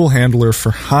handler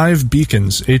for Hive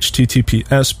beacons,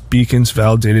 HTTPS beacons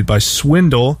validated by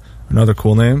Swindle, another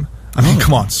cool name. I mean,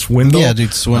 come on, Swindle. Yeah,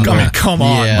 dude, Swindle. I mean, come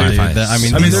on, yeah, dude. Dude,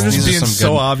 they're just being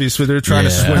so obvious where they're trying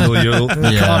to swindle you.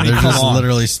 Yeah, they're just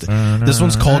literally. This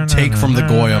one's called "Take from the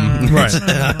Goyim." Right.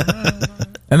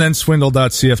 And then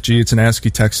swindle.cfg. It's an ASCII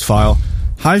text file.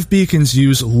 Hive beacons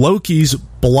use Loki's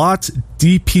blot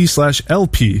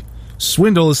dp/lp.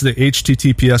 Swindle is the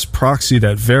HTTPS proxy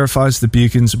that verifies the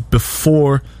beacons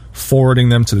before forwarding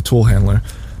them to the tool handler.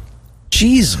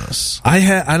 Jesus,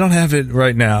 I don't have it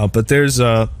right now, but there's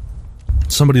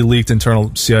somebody leaked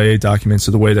internal CIA documents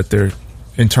of the way that their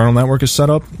internal network is set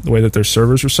up, the way that their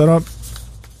servers are set up.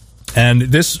 And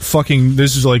this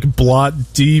is like blot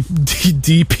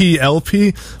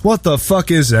DPLP. What the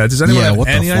fuck is that? Does anyone have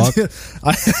any idea?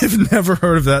 I have never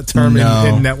heard of that term in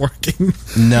networking.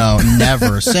 No,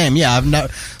 never. Same. Yeah, I've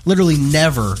literally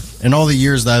never in all the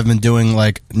years that I've been doing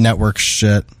like network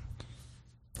shit.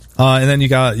 And then you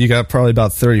got probably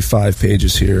about 35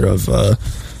 pages here of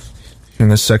in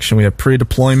this section. We have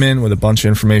pre-deployment with a bunch of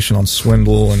information on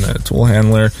Swindle and the tool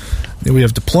handler. Then we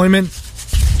have deployment.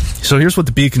 So here's what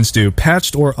the beacons do.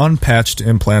 Patched or unpatched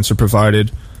implants are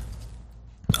provided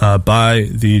by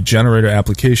the generator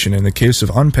application. In the case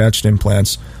of unpatched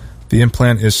implants, the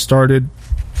implant is started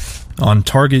on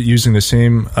target using the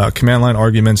same command line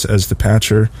arguments as the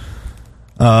patcher.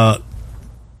 The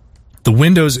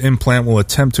Windows implant will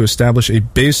attempt to establish a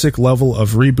basic level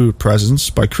of reboot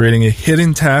presence by creating a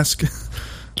hidden task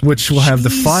which will have the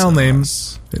file name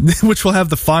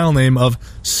of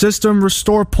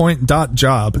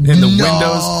systemrestorepoint.job in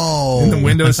the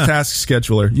Windows task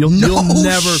scheduler. You'll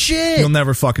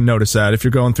never fucking notice that if you're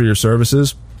going through your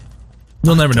services.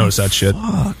 You'll never notice that shit.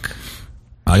 Fuck.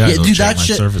 I gotta go check my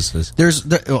services. But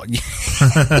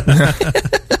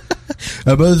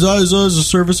is that a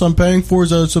service I'm paying for?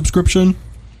 Is that a subscription?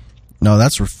 No,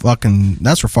 that's for fucking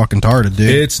retarded, dude.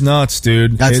 It's nuts,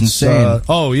 dude. That's insane.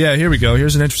 Oh yeah, here we go.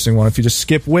 Here's an interesting one. If you just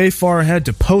skip way far ahead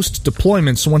to post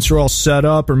deployment, so once you're all set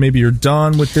up, or maybe you're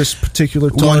done with this particular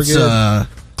target,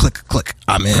 click,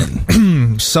 I'm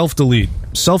in. Self-delete.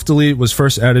 Self-delete was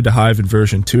first added to Hive in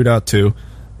version 2.2,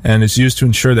 and is used to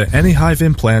ensure that any Hive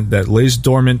implant that lays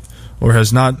dormant or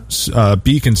has not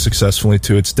beaconed successfully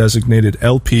to its designated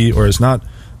LP or has not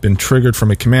been triggered from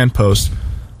a command post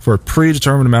for a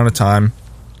predetermined amount of time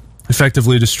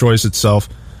effectively destroys itself,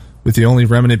 with the only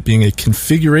remnant being a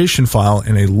configuration file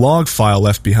and a log file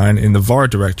left behind in the var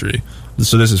directory.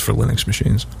 So this is for Linux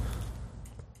machines.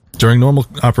 During normal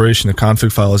operation, the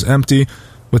config file is empty,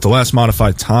 with the last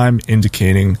modified time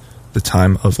indicating the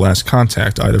time of last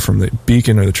contact, either from the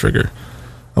beacon or the trigger.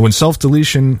 When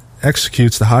self-deletion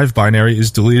executes, the Hive binary is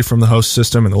deleted from the host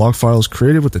system, and the log file is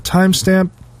created with the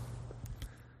timestamp.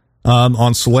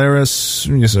 On Solaris,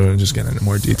 so just getting into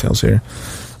more details here.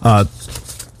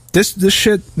 This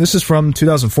is from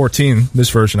 2014,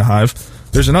 this version of Hive.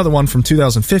 There's another one from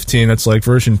 2015 that's like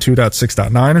version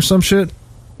 2.6.9 or some shit.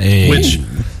 Hey. Which,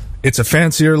 it's a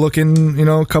fancier looking,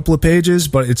 couple of pages,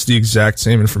 but it's the exact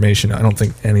same information. I don't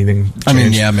think anything changed. I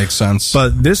mean, yeah, it makes sense.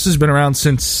 But this has been around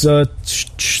since,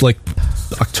 like,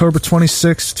 October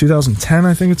 26, 2010,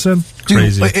 I think it said. Dude,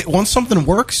 crazy. Once something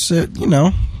works,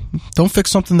 don't fix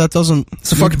something that doesn't. It's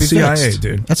the fucking CIA, fixed.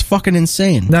 dude. That's fucking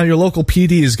insane. Now your local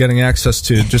PD is getting access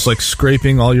to just like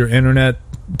scraping all your internet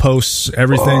posts,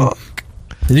 everything.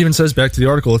 It even says, back to the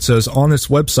article, it says, on this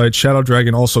website, Shadow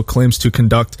Dragon also claims to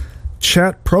conduct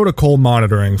chat protocol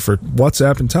monitoring for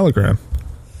WhatsApp and Telegram.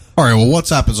 All right, well,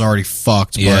 WhatsApp is already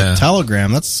fucked, but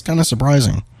Telegram, that's kind of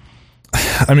surprising.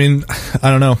 I mean,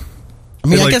 I don't know.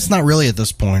 I guess not really at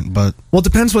this point, but... Well, it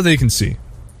depends what they can see.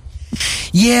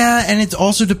 Yeah, and it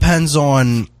also depends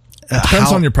on... It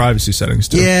depends on your privacy settings,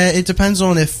 too. Yeah, it depends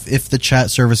on if the chat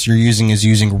service you're using is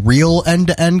using real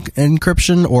end-to-end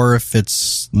encryption or if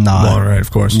it's not. Well, right,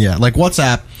 of course. Yeah, like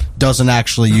WhatsApp doesn't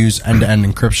actually use end-to-end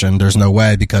encryption. There's no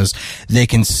way, because they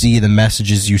can see the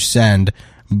messages you send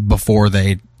before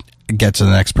they get to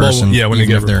the next person. Well, yeah, when you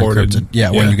get reported.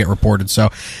 When you get reported. So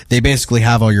they basically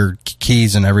have all your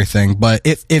keys and everything. But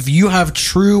if you have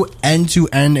true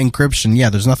end-to-end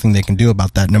encryption, there's nothing they can do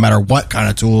about that, no matter what kind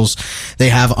of tools they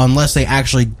have, unless they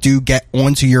actually do get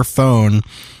onto your phone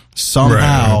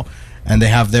somehow, and they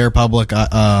have their public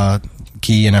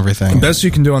key and everything. The best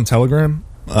you can do on Telegram,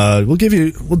 we'll do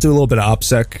a little bit of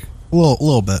OPSEC. A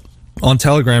little bit. On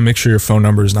Telegram, make sure your phone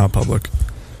number is not public.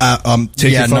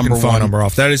 Take your fucking phone number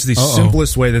off. That is the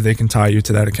simplest way that they can tie you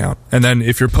to that account. And then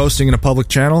if you're posting in a public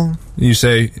channel, you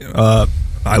say,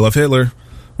 I love Hitler,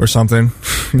 or something.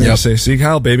 Yep. Say Sieg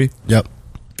Heil, baby. Yep.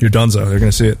 You're donezo. They're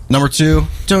going to see it. Number 2,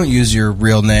 don't use your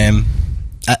real name.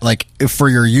 Like for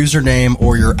your username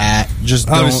or your just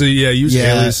don't, obviously, use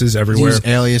aliases everywhere. Use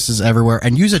aliases everywhere,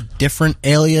 and use a different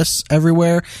alias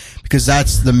everywhere, because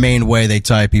that's the main way they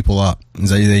tie people up. Is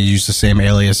that they use the same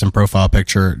alias and profile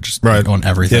picture just on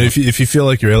everything. Yeah, if you feel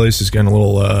like your alias is getting a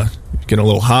little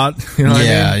hot, you know what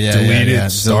I mean? Delete it,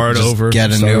 start over,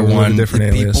 get a new one. Different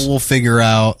alias. People will figure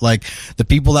out. Like the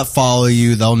people that follow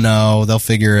you, they'll know. They'll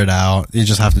figure it out. You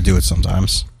just have to do it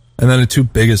sometimes. And then the 2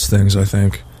 biggest things, I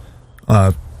think.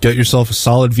 Get yourself a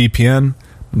solid VPN.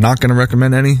 Not going to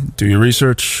recommend any. Do your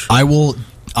research. I will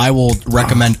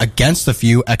recommend against a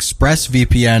few.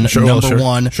 ExpressVPN, number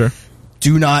 1. Sure.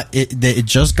 Do not. It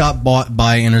just got bought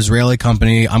by an Israeli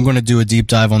company. I'm going to do a deep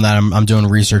dive on that. I'm doing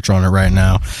research on it right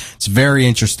now. It's very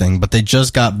interesting. But they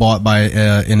just got bought by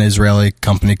an Israeli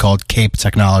company called Cape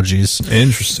Technologies.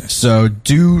 Interesting. So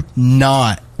do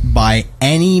not, by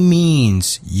any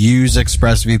means, use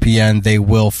ExpressVPN. They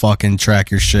will fucking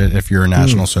track your shit if you're a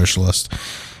National Socialist.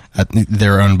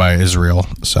 They're owned by Israel.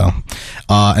 So,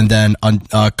 and then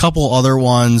a couple other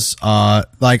ones,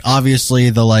 like obviously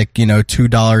the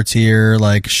 $2 tier,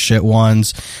 like shit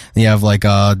ones. You have like,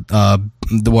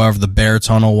 the Bear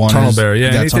Tunnel one. Tunnel Bear,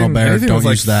 yeah. Tunnel Bear. Don't with,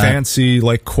 use that. Fancy,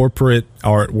 like corporate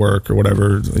artwork or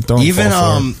whatever. Don't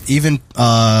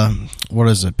what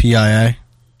is it? PIA?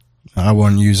 I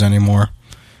wouldn't use anymore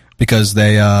because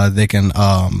they can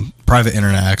private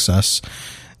internet access.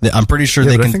 I'm pretty sure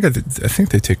they can. I think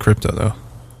they take crypto though.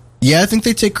 Yeah, I think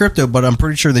they take crypto, but I'm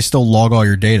pretty sure they still log all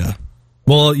your data.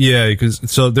 Well, yeah, because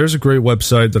there's a great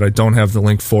website that I don't have the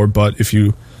link for, but if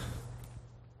you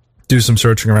do some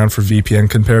searching around for VPN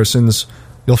comparisons,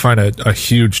 you'll find a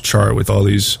huge chart with all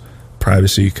these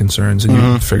privacy concerns, and you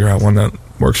can figure out one that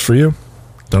works for you.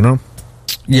 Don't know.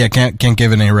 Yeah, can't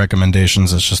give any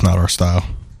recommendations. It's just not our style.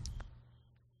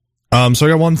 So I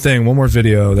got one more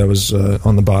video that was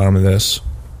on the bottom of this.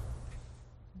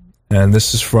 And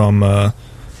this is from,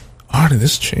 did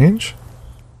this change?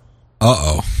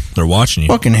 They're watching you.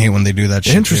 Fucking hate when they do that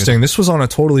shit. Interesting. Dude. This was on a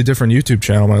totally different YouTube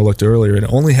channel when I looked earlier, and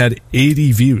it only had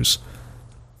 80 views.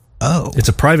 Oh. It's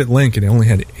a private link, and it only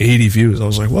had 80 views. I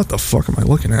was like, what the fuck am I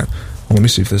looking at? Well, let me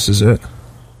see if this is it.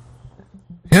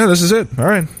 Yeah, this is it. All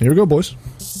right, here we go, boys.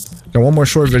 Got one more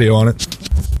short video on it.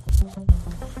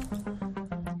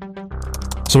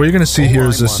 So what you're going to see here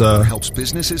is this... helps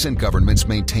businesses and governments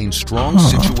maintain strong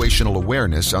situational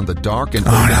awareness on the dark and...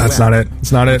 no, that's not it.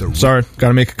 It's not it. Sorry, got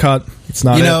to make a cut. It's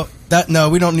not it. No,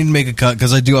 we don't need to make a cut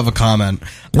because I do have a comment.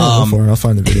 Go for it. I'll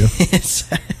find the video.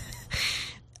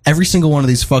 Every single one of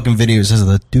these fucking videos has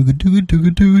the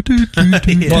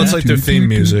well, it's like their theme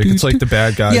music. It's like the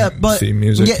bad guy theme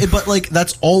music. Yeah, but like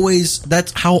that's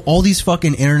how all these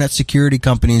fucking internet security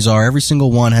companies are. Every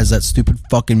single one has that stupid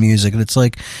fucking music, and it's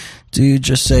like, dude,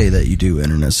 just say that you do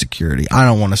internet security. I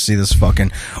don't want to see this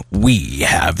fucking. We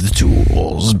have the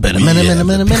tools.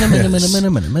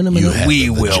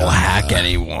 We will hack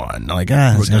anyone. Like,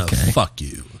 we're gonna fuck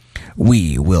you.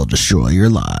 We will destroy your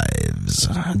lives.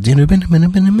 Your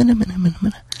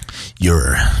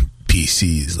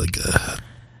PC is like a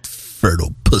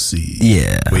fertile pussy.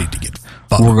 Yeah. Wait to get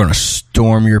fucked. We're gonna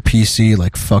storm your PC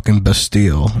like fucking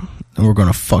Bastille. And we're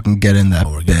gonna fucking get in that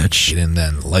bitch. Get in there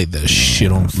and light that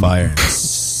shit on fire and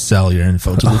sell your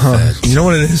info to the feds. You know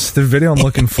what it is? The video I'm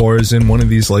looking for is in one of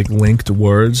these like linked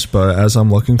words, but as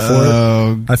I'm looking for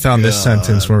it, I found this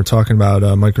sentence when we're talking about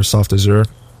Microsoft Azure.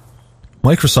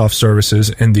 Microsoft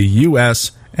services in the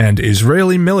U.S. and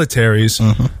Israeli militaries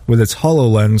with its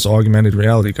HoloLens augmented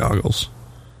reality goggles.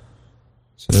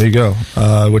 So there you go.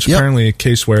 Which apparently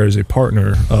Caseware is a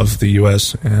partner of the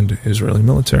U.S. and Israeli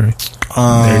military.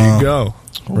 There you go.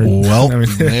 Well,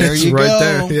 there you right go.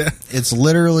 There. Yeah. It's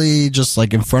literally just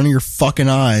like in front of your fucking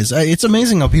eyes. It's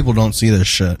amazing how people don't see this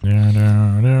shit. Hey.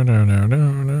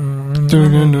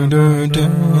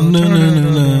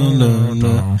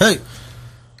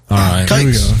 All right, here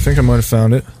we go. I think I might have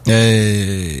found it.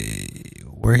 Hey,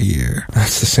 we're here.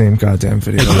 That's the same goddamn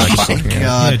video. Oh my God.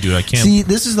 Yeah, dude, I can't. See,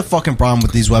 this is the fucking problem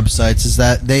with these websites is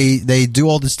that they do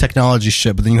all this technology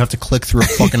shit, but then you have to click through a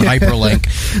fucking hyperlink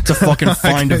to fucking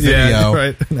find a video. Yeah,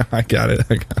 right. No, I got it.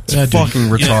 It's fucking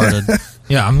retarded.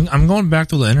 Yeah, I'm going back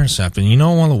to the Intercept, and you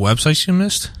know one of the websites you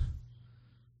missed?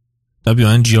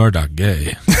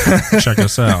 WNGR.gay. Check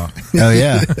us out. Oh,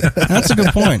 yeah. That's a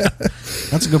good point.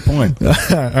 All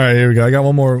right, here we go. I got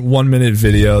one more 1-minute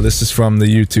video. This is from the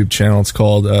YouTube channel. It's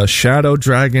called Shadow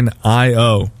Dragon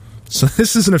IO. So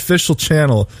this is an official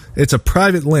channel. It's a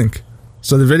private link.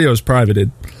 So the video is privated.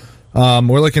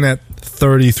 We're looking at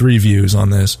 33 views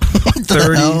on this.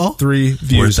 33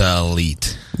 views. We're the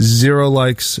elite. 0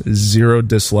 likes, 0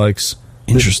 dislikes.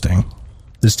 Interesting.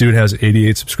 This dude has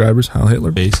 88 subscribers. Heil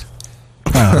Hitler. Base.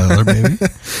 Heil Hitler, baby.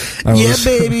 Yeah,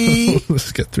 baby.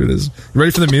 Let's get through this. You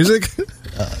ready for the music?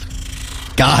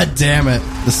 God damn it.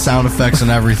 The sound effects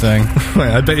and everything.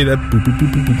 I bet you that.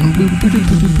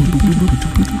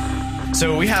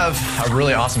 So we have a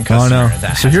really awesome customer.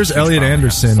 That so here's Elliot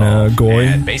Anderson, Goy.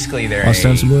 And basically, they're a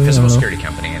ostensibly, physical security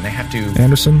company, and they have to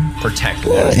protect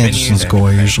Anderson's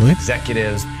Goy usually.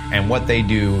 Executives. And what they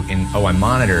do in OI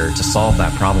Monitor to solve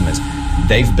that problem is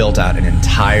they've built out an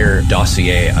entire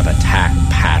dossier of attack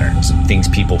patterns, things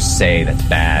people say that's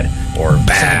bad or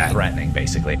threatening,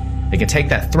 basically. They can take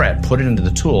that threat, put it into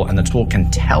the tool, and the tool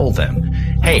can tell them,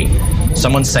 hey,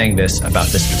 someone's saying this about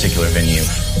this particular venue,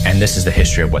 and this is the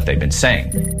history of what they've been saying.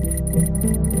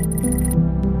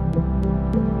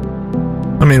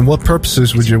 I mean, what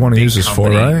purposes would you want to use this for,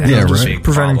 right? Yeah, right.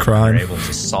 Preventing crime. They're able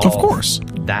to solve Of course.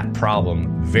 that problem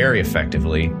very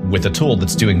effectively with a tool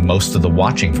that's doing most of the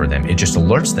watching for them. It just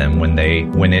alerts them when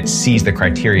it sees the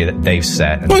criteria that they've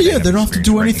set. Oh yeah, they don't have to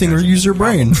do anything or use their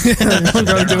brain. They don't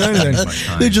got to do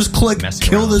anything. They just click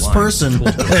kill this person.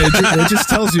 It just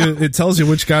tells you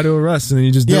which guy to arrest, and then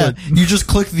you just do it. You just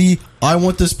click the I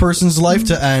want this person's life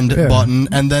to end button,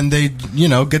 and then they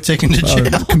get taken to jail.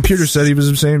 The computer said he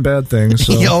was saying bad things.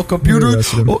 So Yo, computer.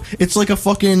 It's like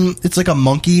a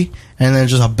monkey, and then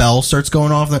just a bell starts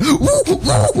going off. And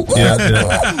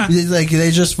like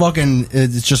they just fucking.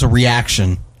 It's just a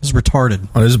reaction. It's retarded.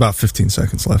 Oh, there's about 15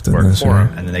 seconds left in Work this. for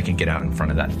them, and then they can get out in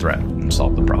front of that threat and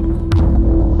solve the problem.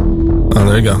 Oh,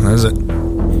 there you go. That's it.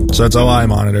 So that's OI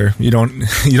Monitor. You don't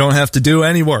have to do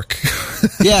any work.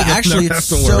 Yeah, actually, it's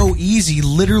so easy.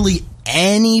 Literally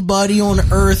anybody on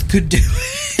Earth could do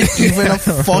it. Even a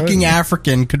fucking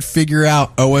African could figure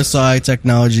out OSI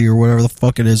technology or whatever the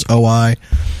fuck it is. OI.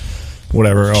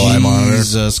 Whatever, OI Monitor.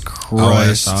 Jesus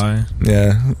Christ. OSI.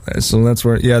 Yeah, so that's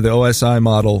where, the OSI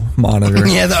monitor.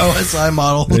 Yeah, the OSI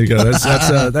model. There you go.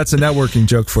 That's a networking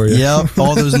joke for you. Yep,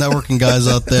 all those networking guys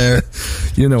out there.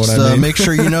 You know what I mean. Make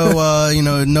sure you know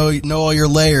all your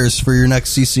layers for your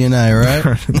next CCNA, right?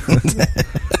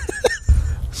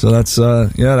 So that's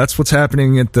what's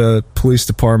happening at the police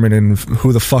department in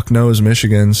who the fuck knows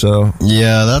Michigan. So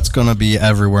yeah, that's gonna be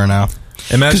everywhere now.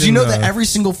 Because you know that every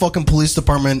single fucking police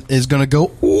department is going to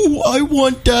go, ooh, I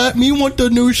want that. Me want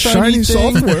the new shiny thing.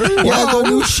 Software. Yeah, the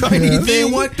new shiny thing.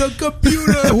 Me want the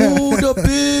computer. Ooh, the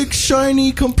big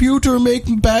shiny computer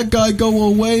making bad guy go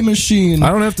away machine. I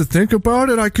don't have to think about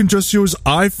it. I can just use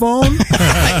iPhone.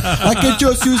 I can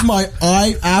just use my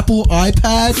Apple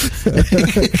iPad.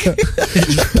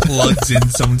 It plugs in.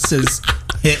 Someone says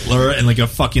Hitler and like a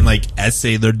fucking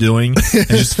essay they're doing, and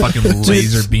just fucking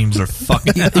laser beams are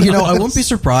fucking. I wouldn't be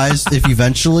surprised if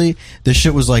eventually this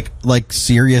shit was like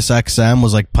Sirius XM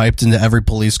was piped into every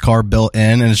police car built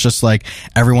in, and it's just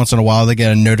every once in a while they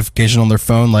get a notification on their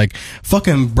phone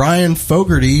fucking Brian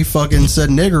Fogarty fucking said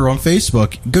nigger on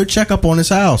Facebook. Go check up on his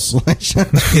house.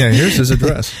 Yeah, here's his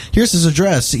address. Here's his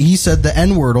address. He said the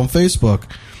N-word on Facebook.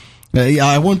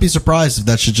 I wouldn't be surprised if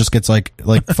that shit just gets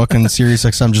fucking Sirius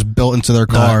XM just built into their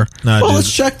car. Let's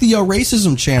check the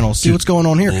racism channel, see what's going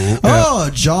on here. Oh,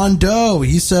 John Doe,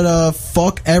 he said,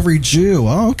 fuck every Jew.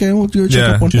 Oh, okay, we'll do a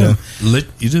check up on him.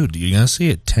 You're gonna see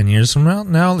it 10 years from now.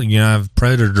 You're gonna have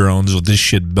Predator drones with this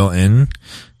shit built in, and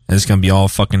it's gonna be all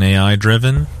fucking AI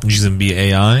driven. It's gonna be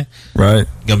AI, right?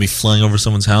 Gonna be flying over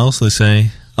someone's house. They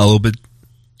say a little bit,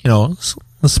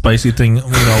 the spicy thing,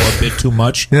 a bit too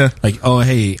much. Yeah. Oh,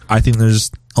 hey, I think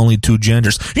there's only 2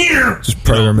 genders. Just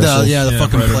Predator missiles. The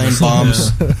fucking plane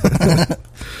bombs.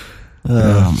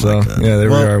 There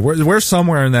we are. We're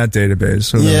somewhere in that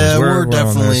database. We're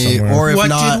definitely, or if what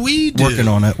not, did we do? working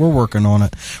on it. We're working on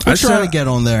it. We're trying to get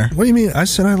on there. What do you mean? I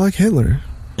said I like Hitler.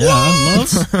 Yeah, I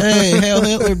love. Hey, hail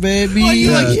Hitler, baby! Why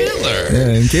you like Hitler?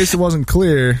 Yeah, in case it wasn't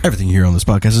clear, everything here on this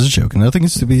podcast is a joke, and nothing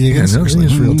is to be against. Nothing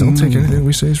is real. Don't take anything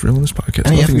we say is real on this podcast.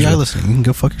 Any FBI listening, you can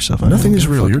go fuck yourself. Nothing is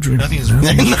real. You're dreaming. Nothing is real.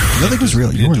 Nothing is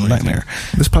real. You're in a nightmare.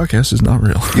 This podcast is not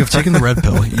real. You have taken the red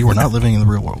pill. You are not living in the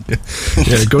real world.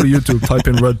 Yeah, go to YouTube, type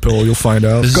in red pill, you'll find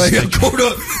out.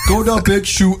 Go to Big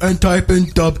Shoot and type in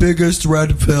the biggest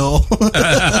red pill.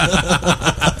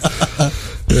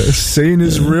 Satan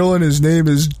is real and his name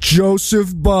is Joseph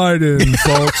Biden,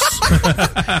 folks.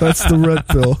 That's the red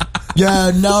pill.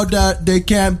 Yeah, now that they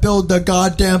can't build the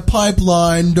goddamn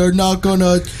pipeline, they're not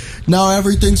gonna now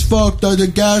everything's fucked.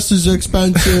 The gas is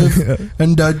expensive,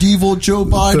 and Devil Joe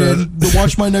Biden.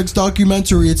 Watch my next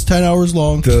documentary. It's 10 hours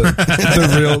long.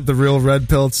 The real red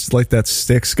pill. It's like that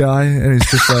Styx guy, and he's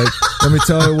just like, let me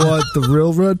tell you what, the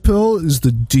real red pill is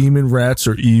the demon rats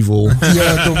are evil.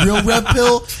 Yeah, the real red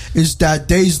pill is that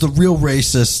they's the real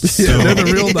racists. Yeah, they're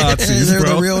the real Nazis. They're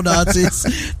bro. the real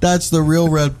Nazis. That's the real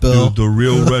red pill. Dude, the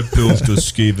real red pill's just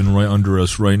scaving right under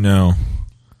us right now.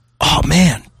 Oh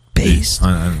man, based.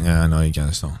 I know you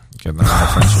guys don't get that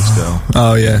reference. Let's go.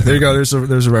 Oh yeah, there you go. There's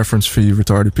a reference for you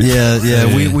retarded people.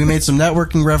 Yeah. We made some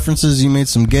networking references. You made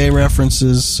some gay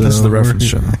references. So this is the reference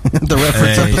show. The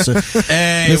reference episode.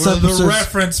 Hey, we're the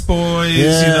reference boys.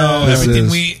 Yeah, you know, everything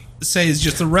we say is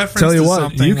just a reference. Tell you to what,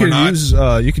 something. you could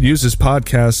use this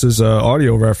podcast as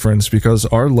audio reference because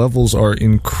our levels are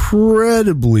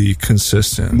incredibly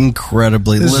consistent.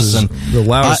 This is the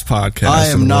loudest podcast. I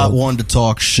am not one to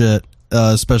talk shit.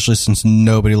 Especially since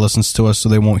nobody listens to us, so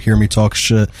they won't hear me talk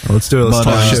shit. Well, let's do it. Let's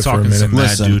talk shit for a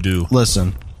minute.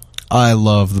 Listen, I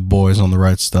love the boys on the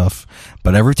right stuff,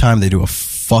 but every time they do a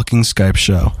fucking Skype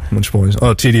show. Which boys?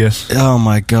 Oh, TDS. Oh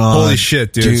my god. Holy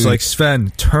shit, dude. It's like,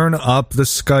 Sven, turn up the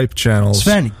Skype channels.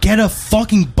 Sven, get a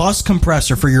fucking bus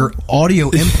compressor for your audio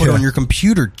input on your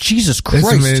computer. Jesus Christ.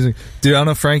 It's amazing. Dude, I don't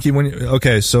know, Frankie,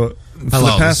 okay, so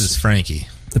hello, this is Frankie.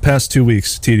 The past 2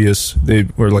 weeks, TDS, they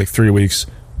were like 3 weeks.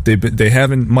 They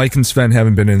haven't, Mike and Sven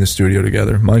haven't been in the studio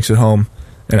together. Mike's at home,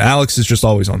 and Alex is just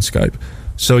always on Skype.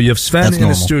 So you have Sven in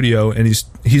the studio, and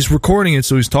he's recording it,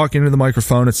 so he's talking into the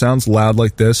microphone. It sounds loud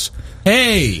like this.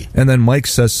 Hey! And then Mike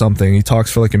says something. He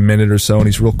talks for like a minute or so, and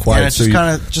he's real quiet. Yeah,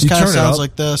 it just kind of sounds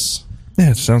like this. Yeah,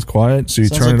 it sounds quiet, so you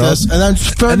turn it up. And then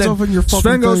Sven's over in your fucking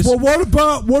Sven goes, face. well,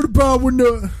 what about when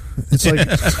the... It's like...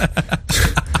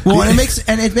 Well, and it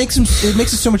makes it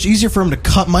so much easier for him to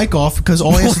cut Mike off because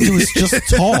all he has to do is just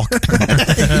talk.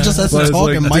 He just has to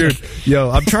talk, and Mike. Dude, yo,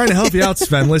 I'm trying to help you out,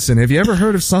 Sven. Listen, have you ever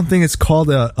heard of something? It's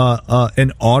called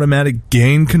an automatic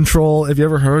gain control. Have you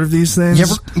ever heard of these things?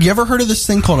 You ever heard of this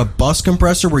thing called a bus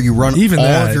compressor where you run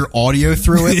all of your audio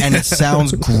through it and it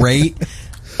sounds great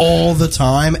all the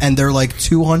time, and they're like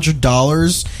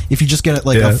 $200 if you just get it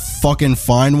like a fucking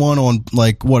fine one on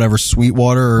like whatever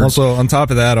Sweetwater. Or, also, on top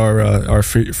of that, our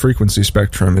frequency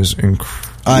spectrum is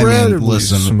incredibly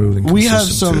smooth and we have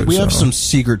some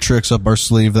secret tricks up our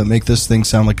sleeve that make this thing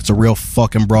sound like it's a real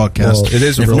fucking broadcast. Well, it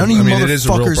is a real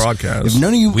broadcast. If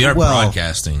none of you, we are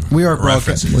broadcasting. We are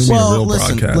broadcasting. Well,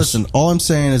 listen. All I'm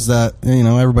saying is that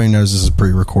everybody knows this is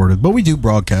pre-recorded, but we do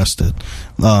broadcast it.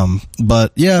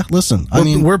 But yeah, listen. I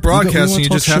mean, we're broadcasting. You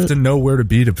just have to know where to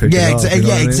be to pick it up.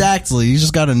 Exactly. You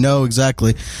just got to know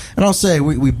exactly. And I'll say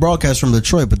we broadcast from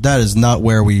Detroit, but that is not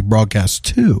where we broadcast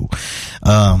to.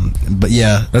 But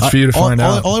yeah, that's for you to find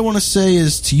out. All I want to say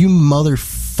is to you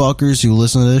motherfuckers who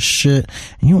listen to this shit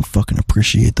and you don't fucking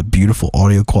appreciate the beautiful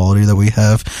audio quality that we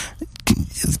have,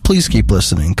 please keep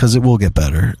listening because it will get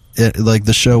better.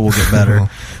 The show will get better.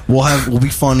 We'll be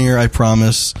funnier, I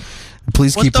promise.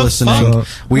 Please keep listening.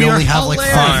 We only have like 5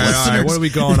 listeners. All right, what are we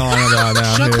going on about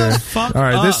now? Shut here? the fuck all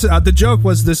right, up. The joke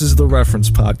was this is the reference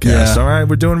podcast. All right,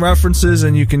 we're doing references,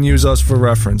 and you can use us for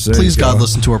reference. Please, God,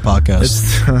 listen to our podcast.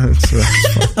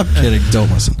 I'm kidding.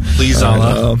 Don't listen. Please,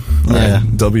 Allah.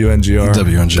 WNGR.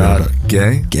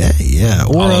 Gay, yeah.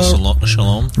 Or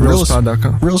shalom.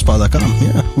 Realspod.com. Realspod.com.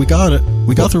 Yeah, we got it.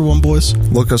 We got through one, boys.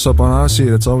 Look us up on Odyssey.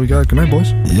 That's all we got. Good night,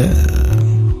 boys. Yeah.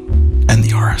 And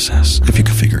the RSS, if you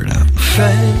can figure it out.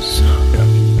 Face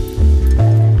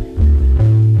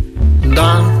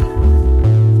done,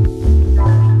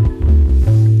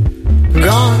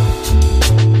 gone,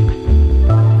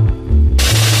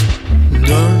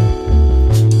 done.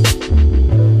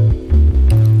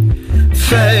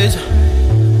 Fade,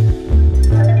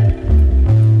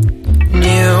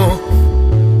 new,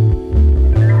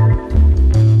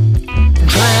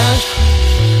 glad.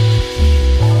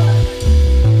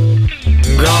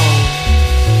 Gone.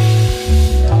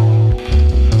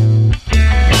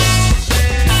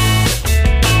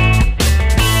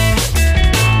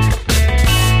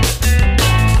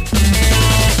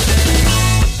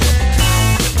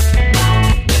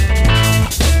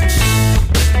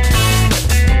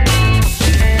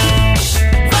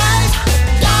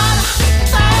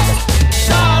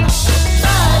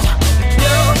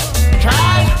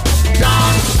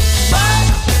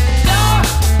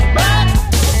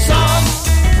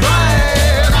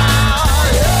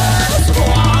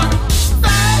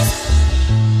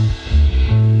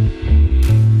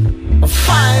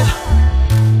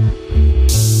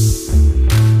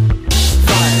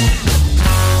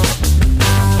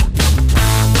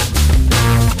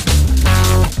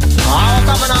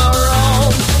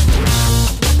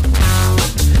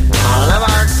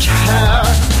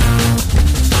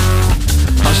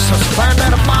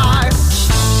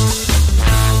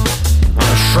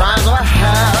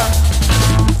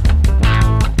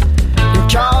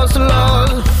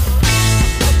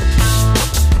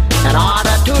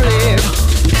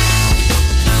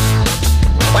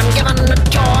 given a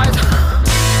choice.